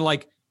about, and they're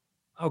like,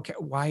 okay,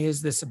 why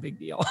is this a big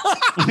deal?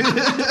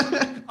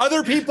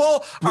 Other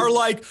people are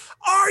like,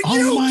 are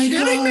you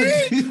kidding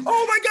me?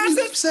 Oh my gosh,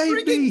 that's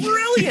freaking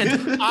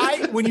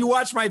brilliant. When you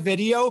watch my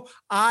video,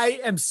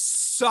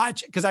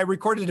 because I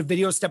recorded a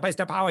video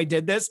step-by-step how I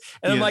did this.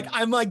 And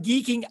I'm like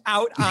geeking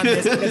out on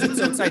this because it's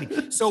so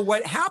exciting. So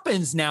what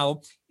happens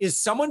now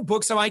is someone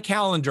books on my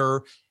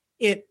calendar,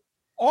 it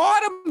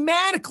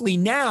automatically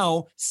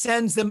now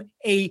sends them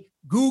a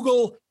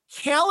Google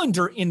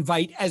Calendar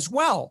invite as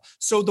well.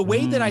 So the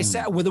way that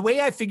the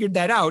way I figured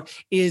that out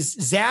is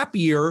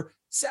Zapier,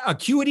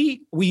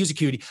 Acuity, we use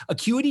Acuity.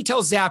 Acuity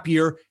tells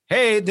Zapier,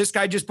 hey, this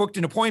guy just booked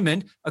an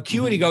appointment.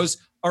 Acuity goes,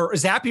 or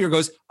Zapier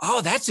goes,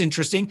 oh, that's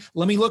interesting.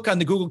 Let me look on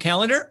the Google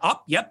Calendar.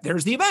 Oh, yep,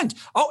 there's the event.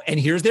 Oh, and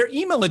here's their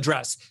email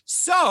address.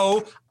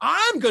 So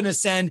I'm going to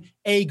send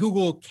a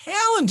Google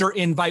Calendar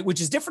invite,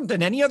 which is different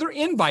than any other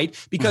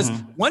invite, because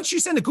once you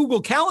send a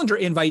Google Calendar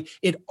invite,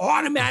 it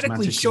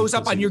automatically shows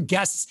up on your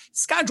guest's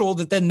schedule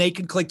that then they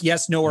can click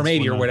yes, no, or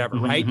maybe, or whatever,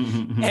 right?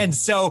 And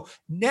so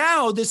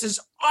now this is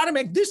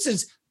automatic.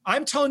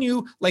 I'm telling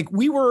you, like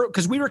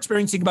because we were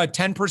experiencing about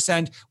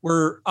 10%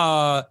 were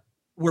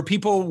where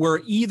people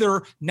were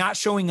either not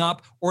showing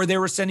up or they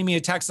were sending me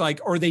a text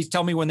or they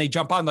tell me when they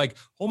jump on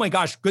oh my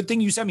gosh, good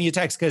thing you sent me a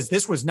text because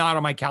this was not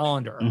on my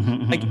calendar.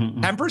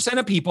 10%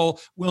 of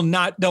people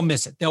they'll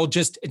miss it.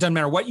 It doesn't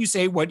matter what you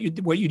say, what you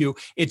do.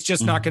 It's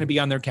just not going to be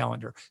on their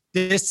calendar.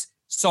 This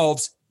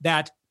solves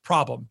that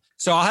problem.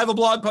 So I'll have a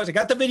blog post. I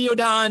got the video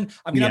done.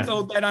 I'm going to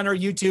upload that on our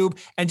YouTube.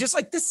 And just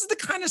this is the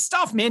kind of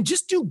stuff, man,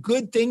 just do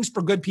good things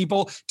for good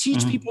people,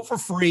 teach people for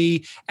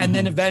free. And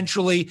then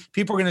eventually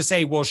people are going to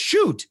say, well,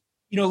 shoot,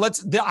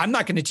 I'm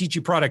not going to teach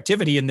you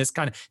productivity in these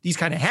kind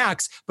of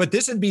hacks, but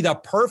this would be the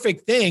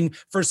perfect thing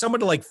for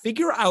someone to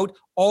figure out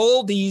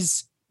all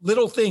these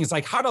little things,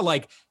 how to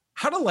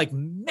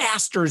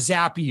master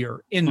Zapier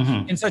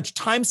in such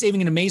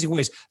time-saving and amazing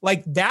ways.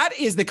 That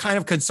is the kind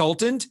of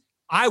consultant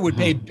I would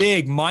pay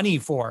big money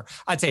for.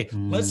 I'd say,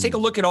 let's take a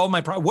look at all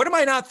my what am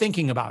I not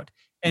thinking about?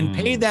 And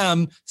pay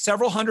them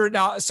several hundred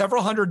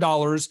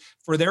dollars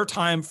for their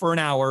time for an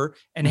hour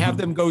and have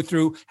them go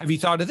through, have you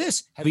thought of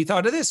this? Have you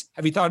thought of this?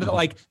 Have you thought of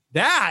that?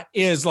 That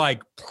is I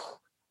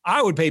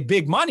would pay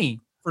big money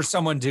for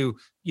someone to,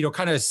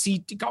 kind of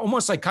see,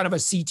 almost kind of a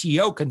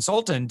CTO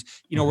consultant,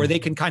 where they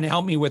can kind of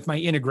help me with my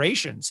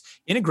integrations.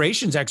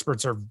 Integrations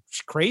experts are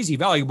crazy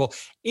valuable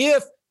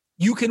if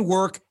you can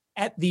work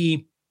at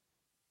the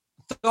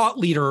thought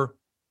leader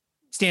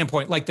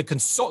standpoint,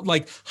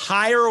 the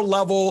higher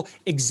level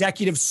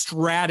executive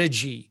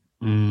strategy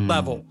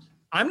level.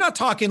 I'm not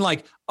talking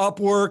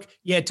Upwork.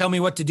 Yeah, tell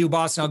me what to do,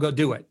 boss, and I'll go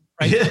do it.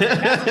 Right?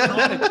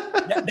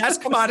 That's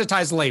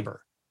commoditized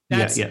labor.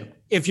 That's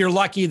if you're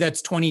lucky,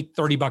 that's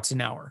 $20-$30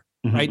 an hour.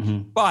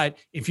 Right. But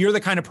if you're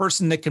the kind of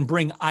person that can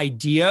bring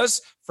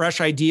ideas,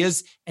 fresh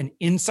ideas and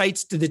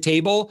insights to the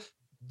table,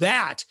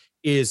 that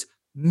is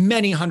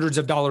many hundreds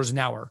of dollars an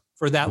hour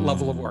for that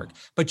level of work.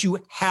 But you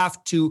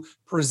have to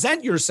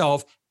present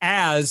yourself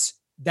as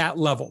that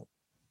level,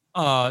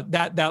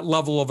 that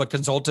level of a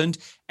consultant,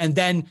 and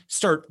then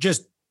start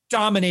just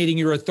dominating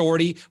your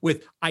authority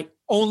with, I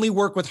only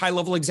work with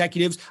high-level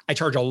executives. I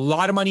charge a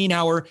lot of money an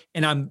hour,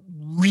 and I'm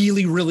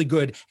really, really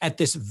good at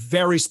this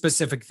very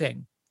specific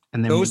thing.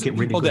 And then we get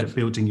really good at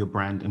building your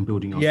brand and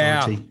building your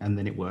authority, and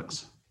then it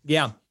works.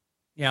 Yeah.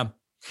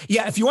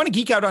 If you want to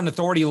geek out on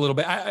authority a little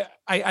bit,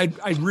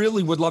 I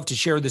really would love to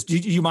share this. Do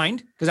you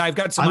mind? Because I've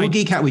got some. I will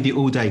geek out with you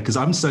all day because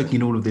I'm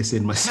soaking all of this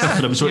in myself,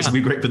 and I'm sure it's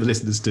going to be great for the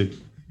listeners too.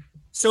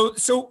 So,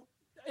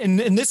 and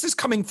this is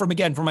coming from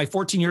my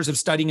 14 years of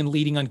studying and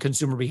leading on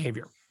consumer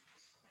behavior.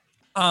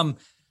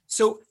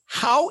 So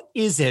how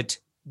is it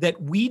that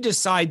we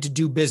decide to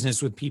do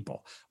business with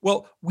people?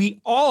 Well,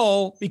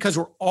 because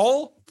we're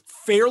all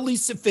fairly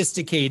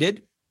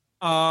sophisticated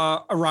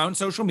around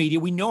social media.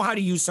 We know how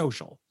to use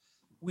social.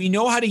 We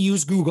know how to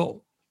use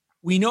Google.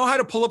 We know how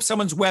to pull up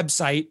someone's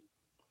website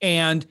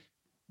and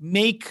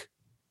make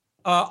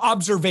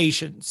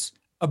observations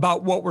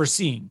about what we're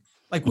seeing.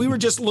 We were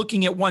just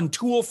looking at one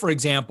tool, for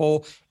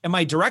example, and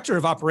my director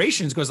of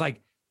operations goes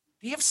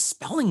they have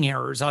spelling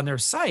errors on their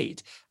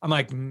site.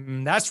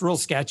 I'm that's real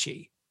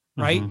sketchy,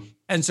 right?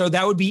 And so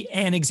that would be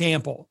an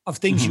example of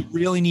things you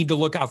really need to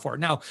look out for.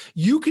 Now,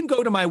 you can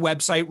go to my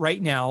website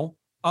right now,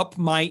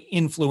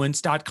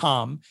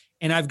 upmyinfluence.com,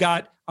 and I've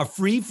got a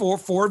free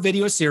four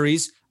video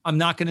series. I'm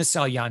not going to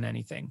sell you on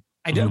anything.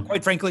 I don't,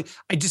 quite frankly,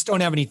 I just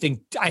don't have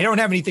anything. I don't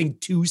have anything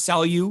to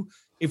sell you.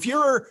 If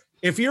you're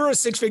a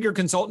six-figure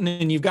consultant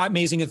and you've got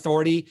amazing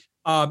authority,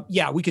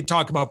 we could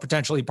talk about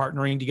potentially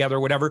partnering together or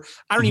whatever.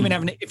 I don't even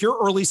have if you're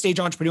early stage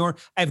entrepreneur,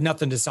 I have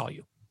nothing to sell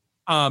you.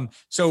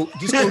 So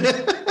just go,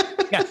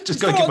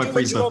 just go get my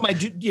free stuff.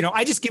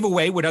 I just give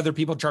away what other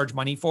people charge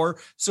money for.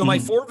 So my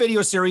 4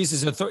 video series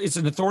is it's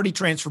an authority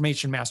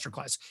transformation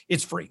masterclass.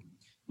 It's free.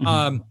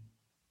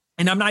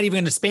 And I'm not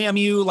even going to spam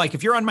you.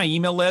 If you're on my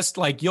email list,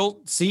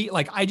 you'll see,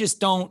 I just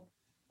don't,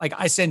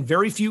 I send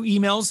very few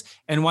emails.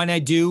 And when I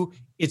do,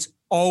 it's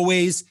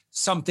always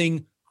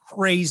something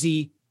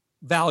crazy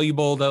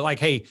valuable that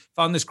hey,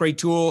 found this great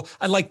tool.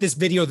 I like this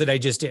video that I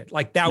just did.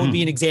 That would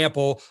be an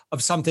example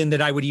of something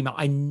that I would email.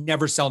 I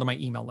never sell to my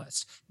email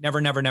list.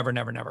 Never.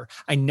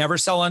 I never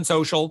sell on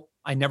social.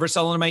 I never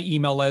sell on my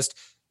email list.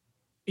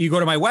 You go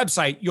to my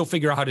website, you'll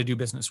figure out how to do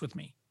business with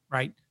me.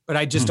 Right. But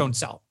I just don't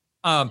sell.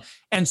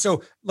 And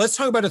so let's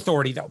talk about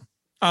authority though.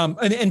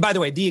 And by the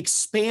way, the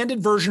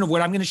expanded version of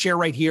what I'm going to share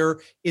right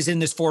here is in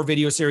this 4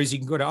 video series. You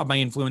can go to Up My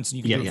Influence and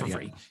you can do it for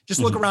free.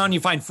 Just look around, you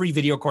find free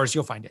video course,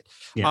 you'll find it.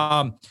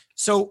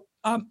 So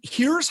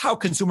here's how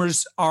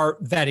consumers are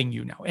vetting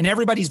you now, and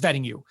everybody's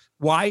vetting you.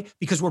 Why?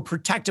 Because we're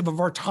protective of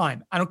our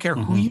time. I don't care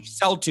who you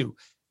sell to.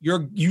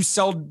 You're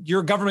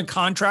a government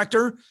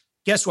contractor.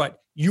 Guess what?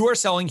 You are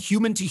selling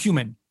human to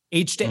human,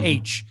 H to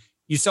H.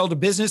 You sell to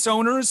business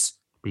owners.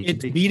 B2B.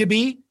 It's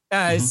B2B.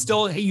 It's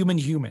still human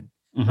to human.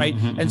 Right.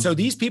 And so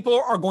these people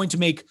are going to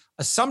make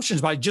assumptions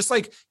about it. Just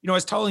I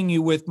was telling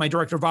you with my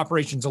director of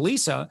operations,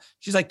 Elisa,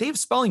 she's they have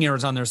spelling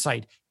errors on their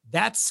site.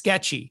 That's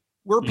sketchy.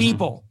 We're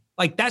people.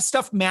 That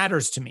stuff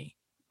matters to me.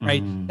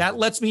 Right. That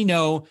lets me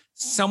know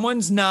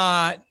someone's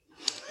not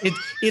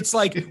It's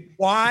like,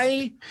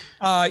 why,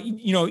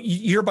 you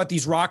hear about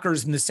these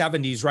rockers in the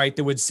 70s, right?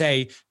 That would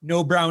say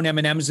no brown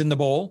M&Ms in the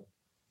bowl.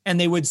 And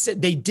they would say,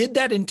 they did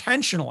that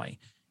intentionally,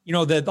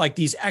 that like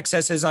these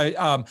excesses, it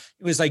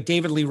was like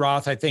David Lee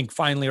Roth, I think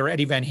finally, or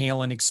Eddie Van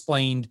Halen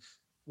explained,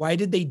 why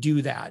did they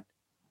do that?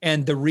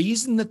 And the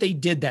reason that they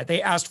did that,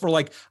 they asked for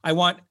like, I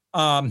want,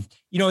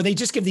 they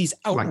just give these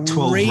outrageous like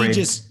 12 red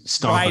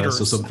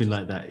starbursts or something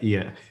like that.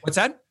 Yeah. What's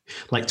that?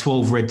 Like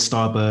 12 red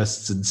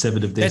starbursts and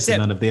 7 of this and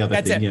none of the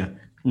other thing. Yeah.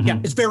 Mm-hmm. Yeah.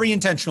 It's very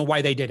intentional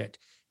why they did it.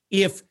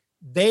 If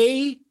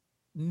they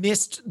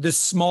missed the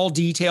small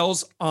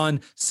details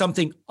on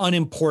something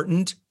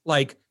unimportant,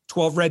 like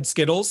 12 red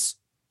Skittles,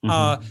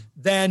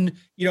 then,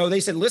 they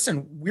said,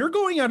 listen, we're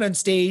going out on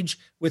stage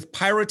with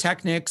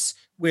pyrotechnics,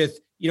 with,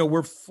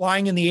 we're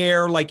flying in the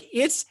air. Like,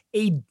 it's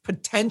a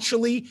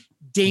potentially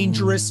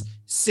dangerous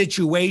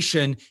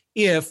situation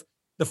if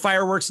the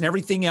fireworks and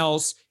everything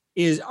else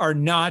are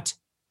not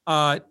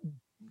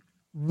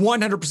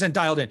 100%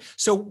 dialed in.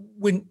 So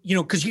when,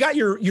 because you got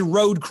your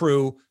road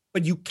crew,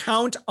 but you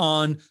count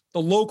on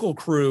the local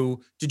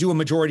crew to do a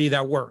majority of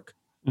that work,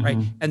 right?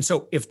 And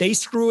so if they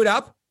screw it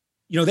up,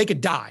 they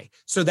could die.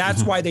 So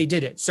that's why they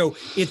did it. So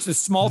it's the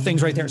small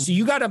things right there. So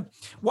you got to,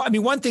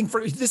 one thing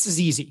this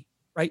is easy,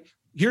 right?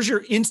 Here's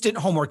your instant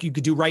homework you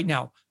could do right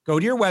now. Go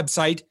to your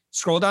website,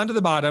 scroll down to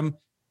the bottom.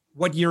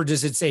 What year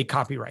does it say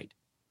copyright?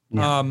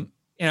 Yeah.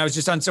 And I was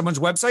just on someone's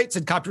website, it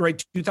said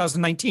copyright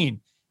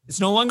 2019. It's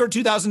no longer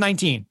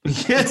 2019.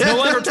 It's no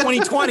longer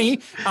 2020.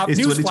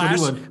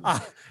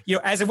 Newsflash.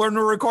 As of when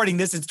we're recording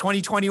this, it's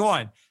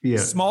 2021. Yeah.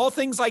 Small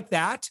things like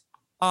that.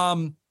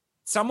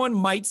 Someone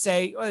might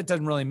say, well, it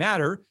doesn't really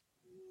matter.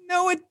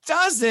 No, it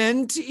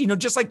doesn't.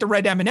 Just like the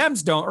red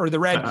M&Ms don't, or the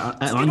red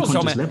Skittles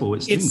don't. Level,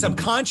 it's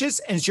subconscious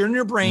and it's in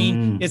your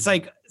brain. It's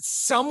like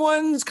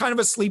someone's kind of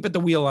asleep at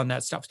the wheel on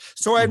that stuff.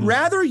 So I'd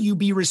rather you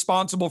be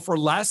responsible for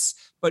less,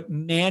 but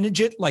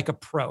manage it like a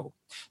pro.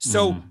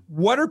 So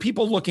what are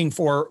people looking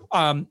for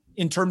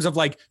in terms of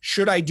like,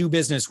 should I do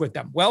business with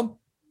them? Well,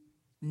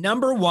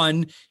 number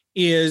one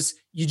is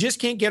you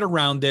just can't get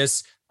around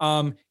this,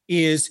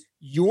 is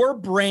your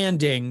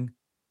branding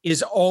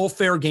is all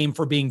fair game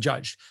for being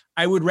judged.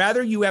 I would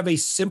rather you have a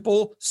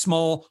simple,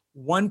 small,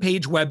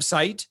 one-page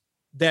website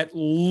that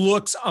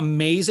looks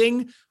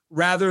amazing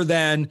rather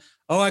than,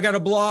 oh, I got a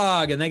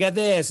blog and I got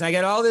this and I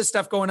got all this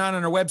stuff going on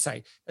our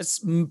website.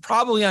 That's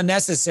probably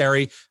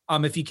unnecessary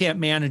if you can't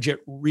manage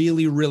it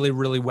really, really,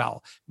 really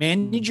well.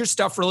 Manage your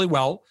stuff really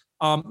well.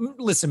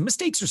 Listen,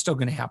 mistakes are still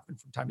going to happen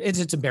from time.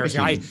 It's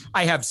embarrassing.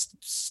 I have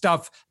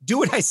stuff. Do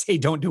what I say.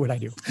 Don't do what I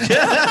do.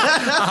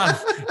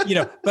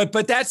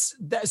 But that's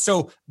that.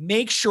 So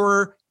make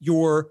sure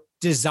your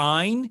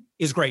design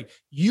is great.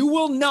 You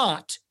will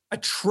not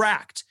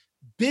attract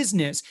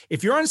business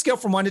if you're on a scale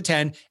from 1 to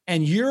 10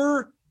 and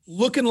you're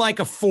looking like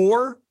a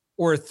 4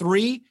 or a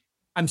 3.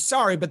 I'm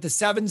sorry, but the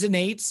 7s and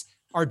 8s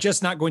are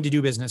just not going to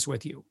do business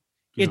with you.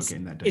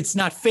 It's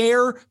not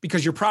fair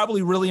because you're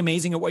probably really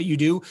amazing at what you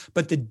do,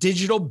 but the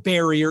digital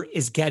barrier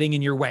is getting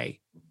in your way.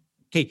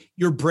 Okay.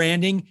 Your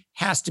branding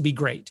has to be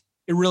great.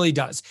 It really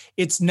does.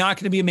 It's not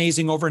going to be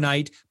amazing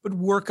overnight, but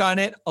work on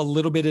it a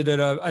little bit at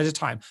a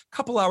time, a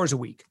couple hours a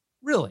week,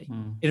 really.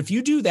 And if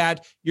you do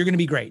that, you're going to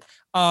be great.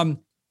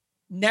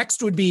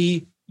 Next would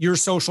be your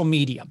social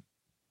media.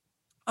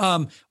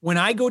 When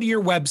I go to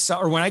your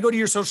website or when I go to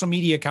your social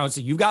media accounts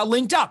that you've got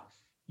linked up,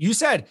 you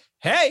said,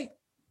 hey,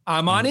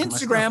 I'm on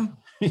Instagram.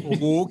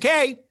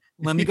 Okay,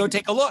 let me go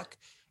take a look.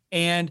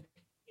 And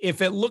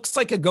if it looks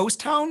like a ghost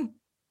town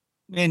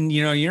and,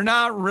 you're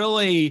not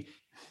really,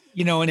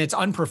 and it's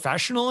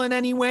unprofessional in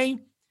any way,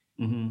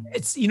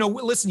 it's,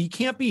 listen, you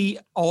can't be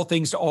all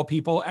things to all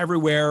people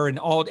everywhere and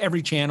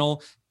every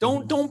channel.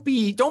 Don't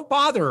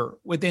bother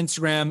with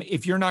Instagram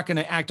if you're not going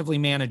to actively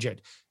manage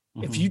it.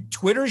 If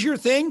Twitter's your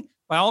thing,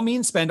 by all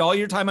means, spend all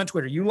your time on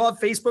Twitter. You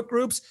love Facebook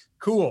groups?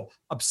 Cool.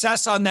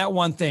 Obsess on that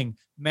one thing.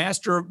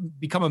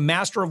 Become a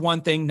master of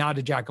one thing, not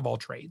a jack of all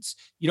trades.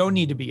 You don't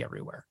need to be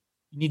everywhere.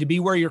 You need to be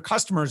where your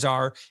customers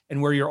are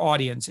and where your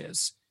audience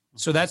is.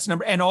 So that's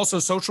and also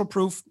social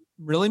proof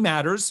really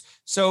matters.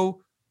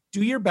 So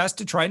do your best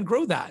to try and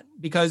grow that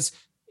because,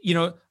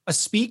 a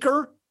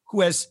speaker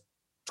who has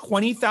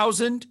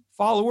 20,000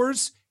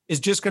 followers is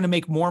just going to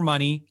make more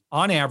money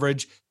on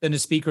average than a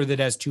speaker that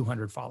has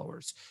 200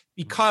 followers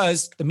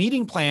because the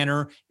meeting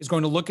planner is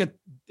going to look at,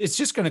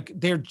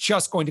 they're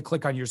just going to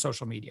click on your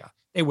social media.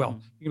 They will.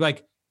 You're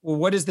like, well,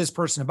 what is this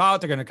person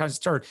about? They're going to kind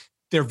of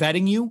they're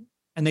vetting you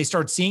and they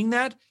start seeing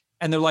that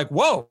and they're like,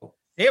 whoa,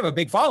 they have a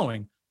big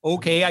following.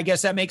 Okay. I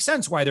guess that makes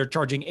sense why they're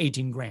charging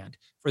 18 grand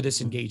for this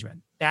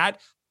engagement. That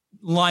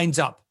lines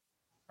up,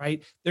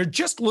 right? They're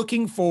just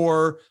looking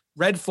for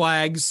red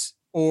flags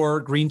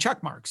or green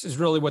check marks is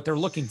really what they're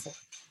looking for.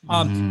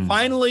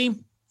 Finally,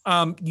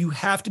 you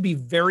have to be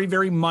very,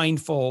 very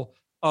mindful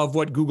of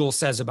what Google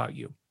says about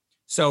you.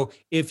 So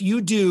if you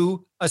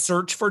do a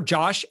search for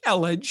Josh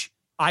Elledge,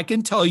 I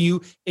can tell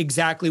you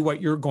exactly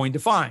what you're going to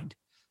find.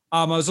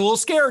 I was a little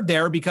scared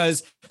there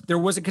because there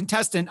was a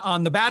contestant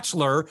on The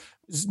Bachelor.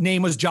 His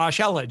name was Josh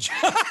Elledge.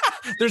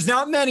 There's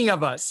not many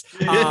of us.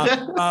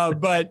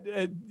 But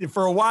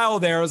for a while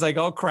there, I was like,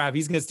 oh crap,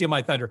 he's going to steal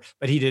my thunder.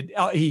 But he did.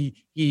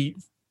 He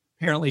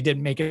apparently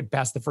didn't make it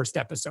past the first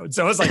episode.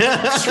 So I was like,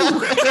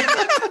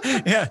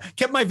 yeah,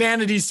 kept my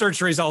vanity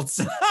search results.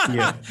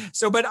 Yeah.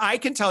 So, but I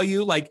can tell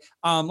you, like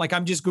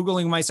I'm just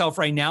Googling myself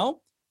right now,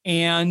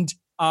 and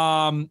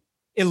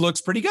it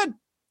looks pretty good.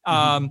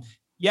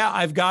 Yeah,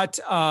 I've got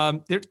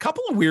there's a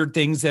couple of weird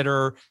things that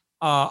are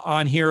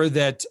on here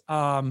that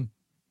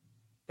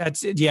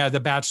that's it. Yeah, the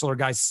Bachelor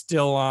guy's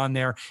still on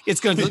there.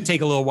 It's going to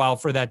take a little while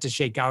for that to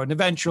shake out, and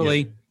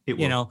eventually,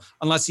 you know,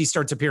 unless he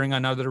starts appearing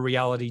on other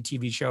reality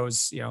TV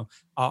shows, you know,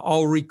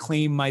 I'll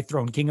reclaim my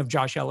throne. King of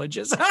Josh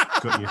Elledges.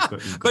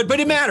 But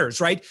it matters,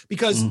 right?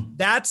 Because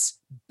that's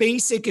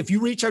basic. If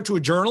you reach out to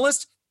a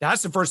journalist,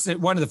 that's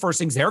one of the first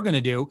things they're going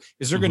to do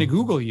is they're going to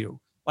Google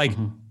you. Like,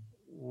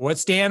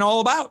 what's Dan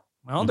all about?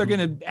 Well, they're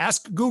going to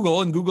ask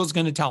Google, and Google's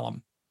going to tell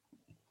them.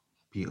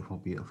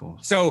 Beautiful.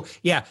 So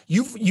yeah,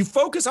 you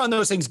focus on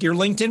those things. Your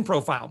LinkedIn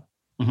profile,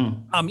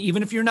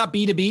 even if you're not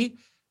B2B,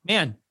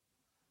 man,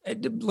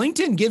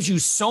 LinkedIn gives you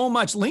so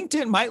much.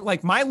 LinkedIn, my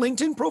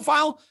LinkedIn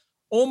profile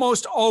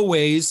almost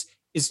always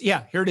is,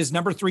 here it is,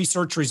 number 3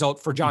 search result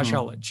for Josh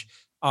Elledge,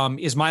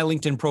 is my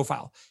LinkedIn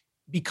profile.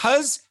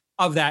 Because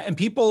of that, and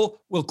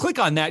people will click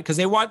on that because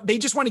they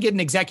just want to get an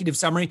executive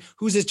summary.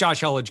 Who's this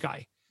Josh Elledge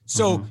guy?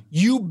 So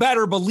you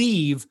better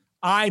believe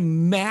I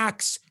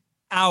max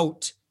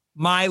out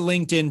my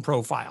LinkedIn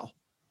profile.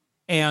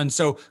 And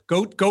so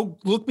go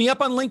look me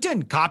up on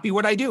LinkedIn, copy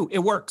what I do. It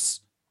works.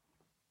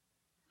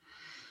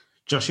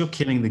 Josh, you're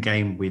killing the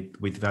game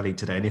with value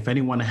today. And if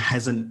anyone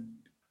hasn't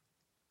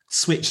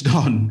switched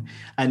on,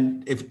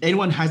 and if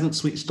anyone hasn't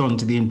switched on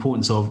to the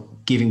importance of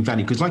giving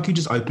value, because like you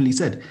just openly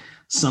said,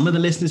 some of the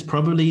listeners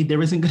probably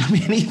there isn't going to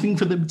be anything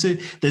for them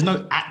there's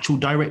no actual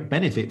direct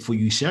benefit for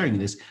you sharing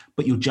this,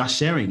 but you're just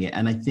sharing it.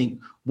 And I think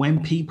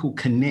when people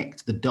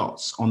connect the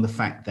dots on the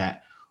fact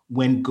that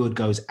when good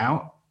goes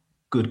out,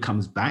 good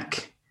comes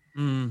back.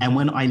 And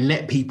when I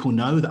let people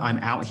know that I'm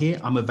out here,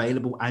 I'm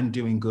available and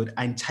doing good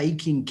and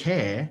taking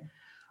care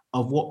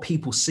of what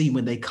people see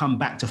when they come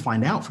back to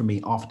find out from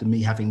me after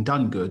me having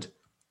done good,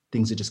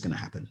 things are just going to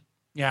happen.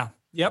 Yeah.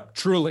 Yep.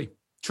 Truly.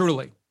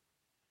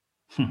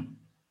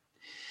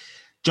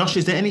 Josh,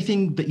 is there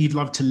anything that you'd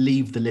love to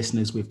leave the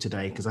listeners with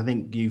today? Because I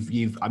think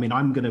I mean,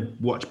 I'm going to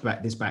watch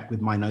back with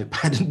my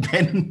notepad and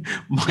pen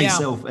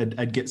myself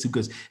and get some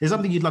goods. Is there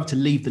something you'd love to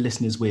leave the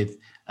listeners with,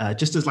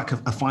 just as like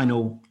a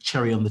final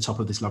cherry on the top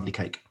of this lovely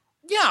cake?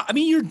 Yeah. I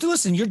mean, you're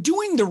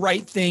doing the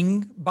right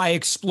thing by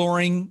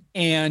exploring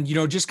and, you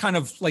know, just kind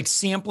of like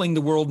sampling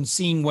the world and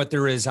seeing what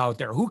there is out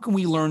there. Who can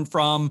we learn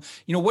from?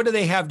 You know, what do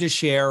they have to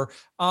share?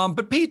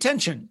 But pay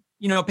attention.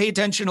 You know, pay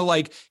attention to,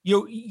 like,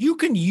 you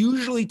can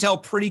usually tell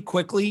pretty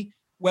quickly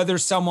whether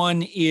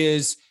someone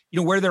is, you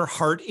know, where their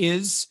heart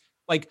is.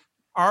 Like,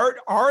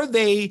 are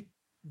they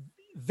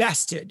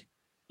vested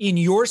in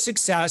your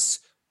success,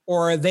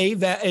 or are they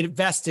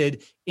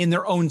vested in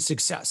their own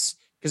success?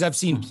 Because I've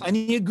seen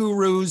plenty of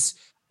gurus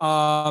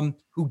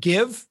who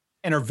give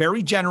and are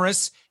very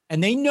generous,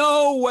 and they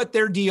know what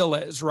their deal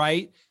is,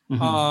 right?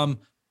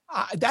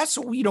 That's,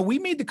 you know, we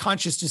made the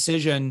conscious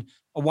decision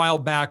a while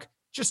back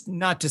just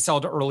not to sell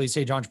to early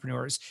stage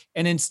entrepreneurs,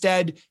 and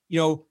instead, you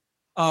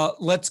know,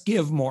 let's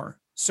give more.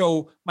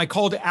 So my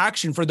call to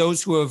action for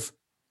those who have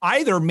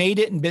either made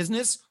it in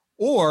business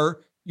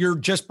or you're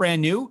just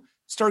brand new,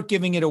 start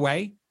giving it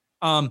away.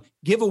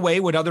 Give away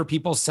what other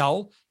people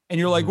sell. And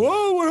you're like,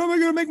 whoa, how am I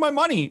going to make my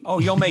money? Oh,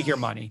 you'll make your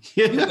money.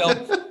 You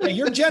will.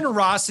 Your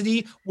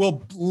generosity will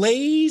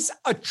blaze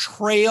a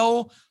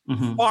trail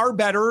far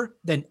better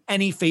than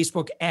any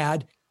Facebook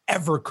ad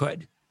ever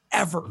could,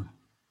 ever.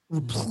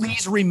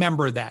 Please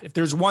remember that. If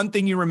there's one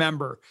thing you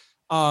remember,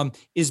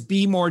 is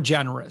be more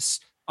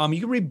generous. You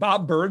can read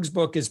Bob Burg's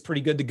book, is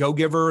pretty good. The Go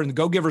Giver, and The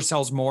Go Giver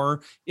Sells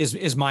More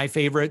is my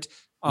favorite.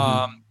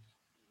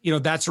 You know,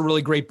 that's a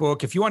really great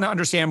book. If you want to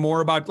understand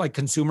more about like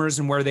consumers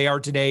and where they are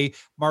today,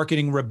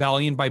 Marketing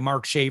Rebellion by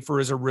Mark Schaefer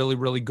is a really,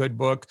 really good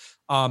book.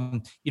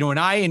 You know, and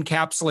I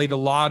encapsulate a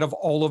lot of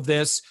all of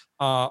this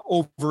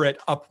over at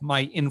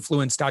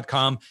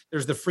upmyinfluence.com.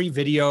 There's the free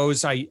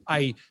videos.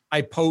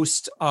 I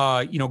post,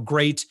 you know,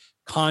 great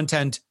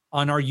content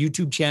on our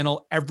YouTube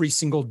channel every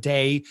single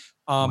day.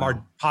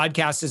 Our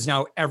podcast is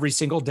now every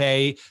single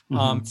day.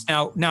 It's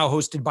now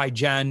hosted by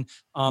Jen.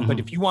 But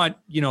if you want,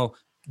 you know,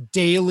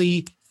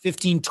 daily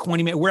 15,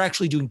 20 minutes, we're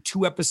actually doing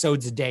 2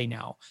 episodes a day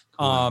now.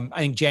 I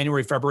think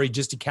January, February,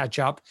 just to catch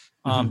up.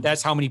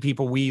 That's how many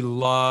people we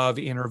love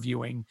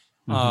interviewing.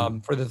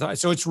 So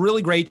it's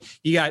really great.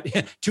 You got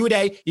 2 a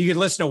day. You can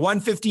listen to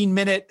 1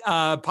 15-minute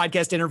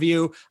podcast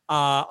interview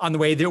on the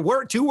way to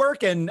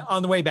work and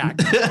on the way back.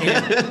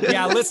 And,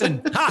 yeah,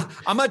 listen,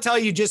 I'm going to tell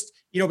you, just,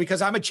 you know,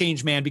 because I'm a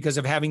change man because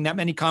of having that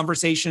many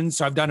conversations.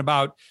 So I've done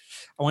about,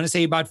 I want to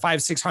say about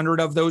 500-600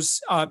 of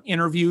those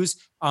interviews.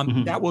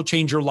 That will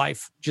change your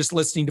life. Just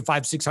listening to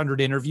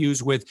 500-600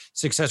 interviews with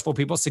successful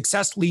people.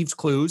 Success leaves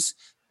clues.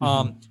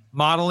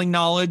 Modeling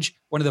knowledge,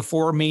 one of the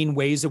 4 main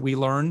ways that we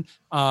learn.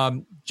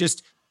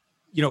 Just,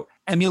 you know,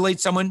 emulate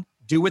someone,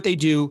 do what they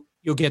do,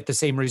 you'll get the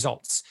same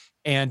results.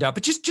 And,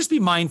 but just be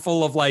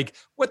mindful of like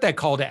what that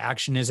call to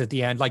action is at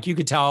the end. Like you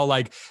could tell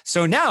like,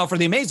 so now for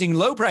the amazing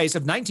low price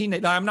of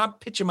I'm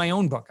not pitching my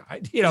own book. I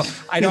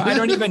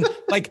don't even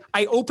like,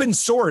 I open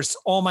source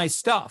all my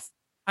stuff.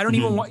 I don't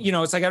even want,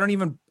 it's like,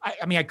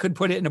 I mean, I could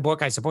put it in a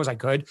book. I suppose I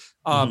could,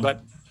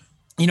 but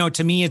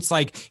to me, it's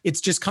like, it's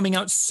just coming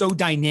out so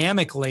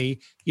dynamically,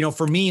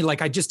 for me,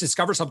 like I just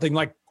discovered something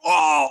like,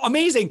 oh,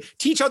 amazing.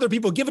 Teach other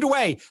people, give it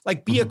away.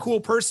 Like be a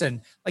cool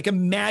person. Like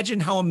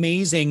imagine how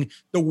amazing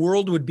the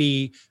world would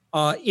be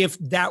if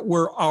that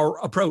were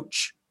our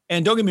approach.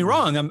 And don't get me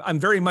wrong, I'm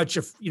very much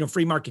a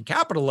free market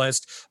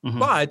capitalist,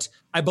 but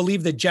I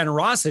believe that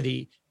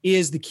generosity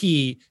is the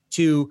key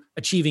to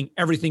achieving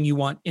everything you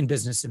want in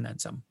business and then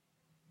some.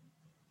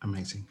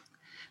 Amazing.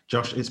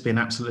 Josh, it's been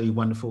absolutely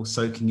wonderful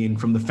soaking in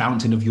from the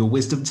fountain of your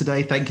wisdom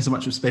today. Thank you so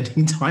much for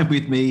spending time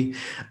with me.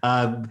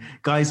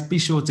 Guys, be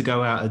sure to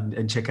go out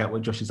and check out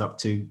what Josh is up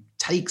to.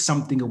 Take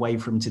something away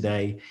from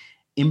today,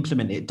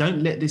 implement it.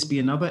 Don't let this be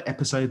another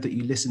episode that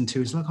you listen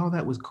to. It's like, oh,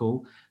 that was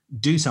cool.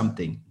 Do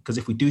something, because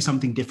if we do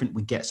something different,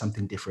 we get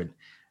something different.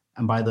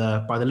 And by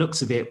the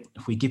looks of it,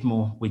 if we give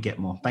more, we get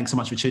more. Thanks so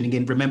much for tuning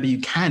in. Remember, you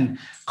can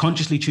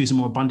consciously choose a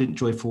more abundant,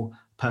 joyful,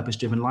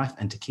 purpose-driven life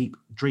and to keep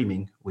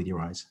dreaming with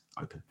your eyes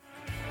open.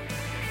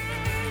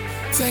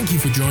 Thank you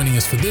for joining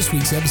us for this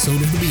week's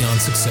episode of the Beyond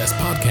Success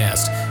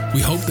podcast.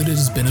 We hope that it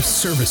has been of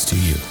service to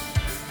you.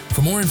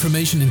 For more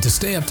information and to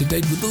stay up to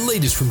date with the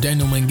latest from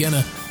Daniel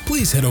Mangena,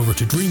 please head over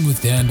to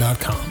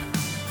dreamwithdan.com.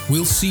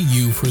 We'll see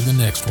you for the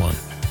next one.